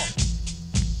 1994.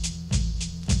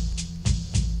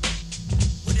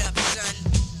 What up, son?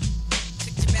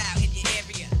 Took you out in your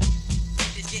area.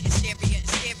 It's getting scarier and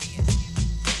scarier.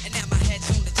 And now my head's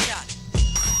on the chart.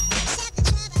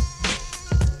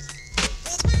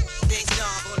 Big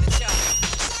knob on the chart.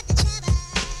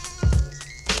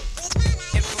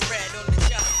 Infrared on the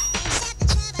chart.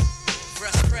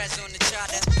 Rush press on the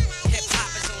charter. Hip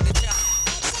hop is on the chart.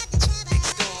 Big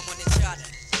storm on the charter.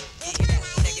 Yeah,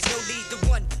 niggas no need to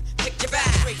wonder. Pick your back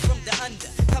straight from the under.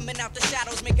 Coming out the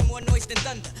shadows, making more noise than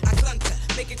thunder. I clunker,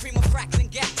 making cream of cracks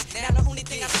and gaps. Now the only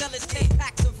thing I sell is 10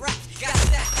 packs of rap. Got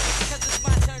that, cause it's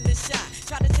my turn to shine.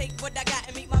 Try to take what I got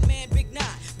and meet my man Big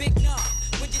Nine. Big Knob,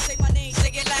 when you say my name,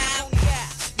 say it loud. On the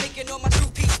ass, making all my true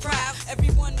peace proud.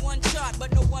 Everyone one chart,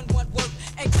 but no one want work.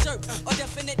 Excerpt, or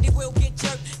definitely will get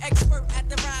jerked. Expert at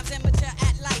the rhymes, amateur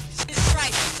at life. It's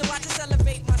right, so I just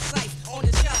elevate my sight on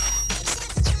the chart.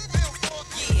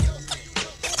 Yeah.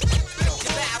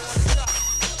 Your bow on the chart.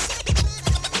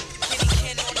 Kitty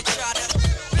Ken on the charter.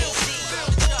 BC on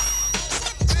the chart.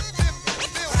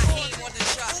 Raheem on the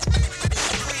chart.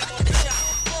 Supreme on the chart.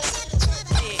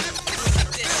 Yeah,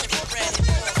 like this, infrared and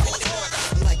more.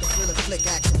 I'm like a thriller flick,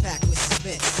 action packed with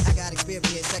suspense. I got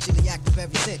experience, sexually active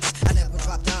ever since. I never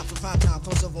dropped down for prime time,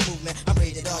 crossover movement. I'm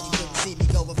rated R, you couldn't see me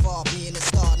going far, being a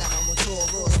star. Now I'm on tour,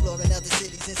 raw, exploring other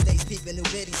cities and states, peeping new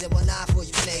biddies and one eye for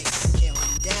you snakes. Can't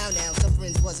hold you down now, some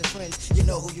friends wasn't friends. You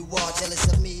know who you are, jealous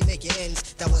of me, making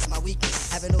ends. That was my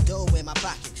weakness, having no dough in my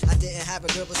pocket. I didn't have a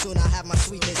girl, but soon I have my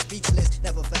sweetness. Speechless,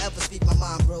 never forever speak my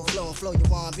mind, bro. Flow and flow, you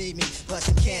want beat me, but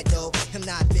you can't though. I'm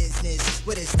not business,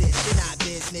 what is this? You're not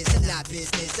business, I'm not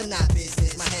business, I'm not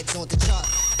business. My head's on the chart.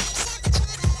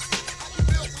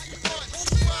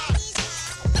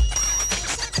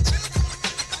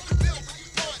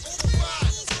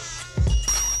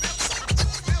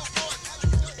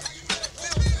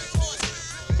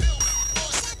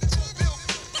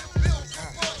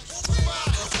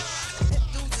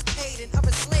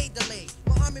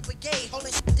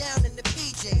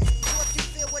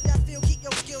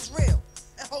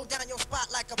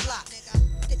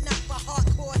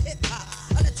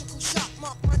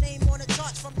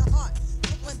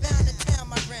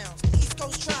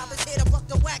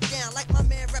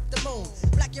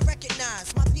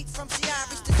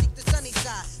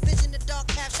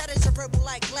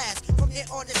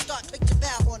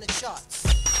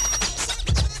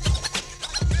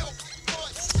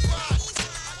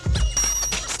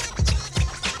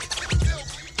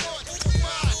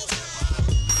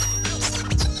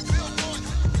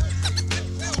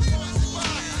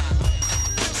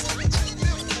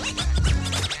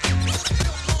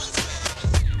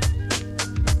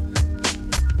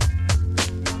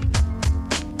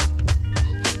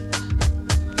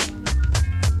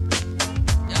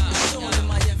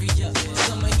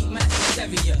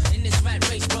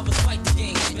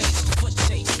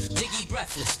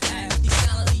 breathless. He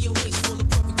silently awakes full of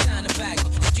perfect time to bag.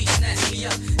 The street snatched me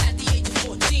up. At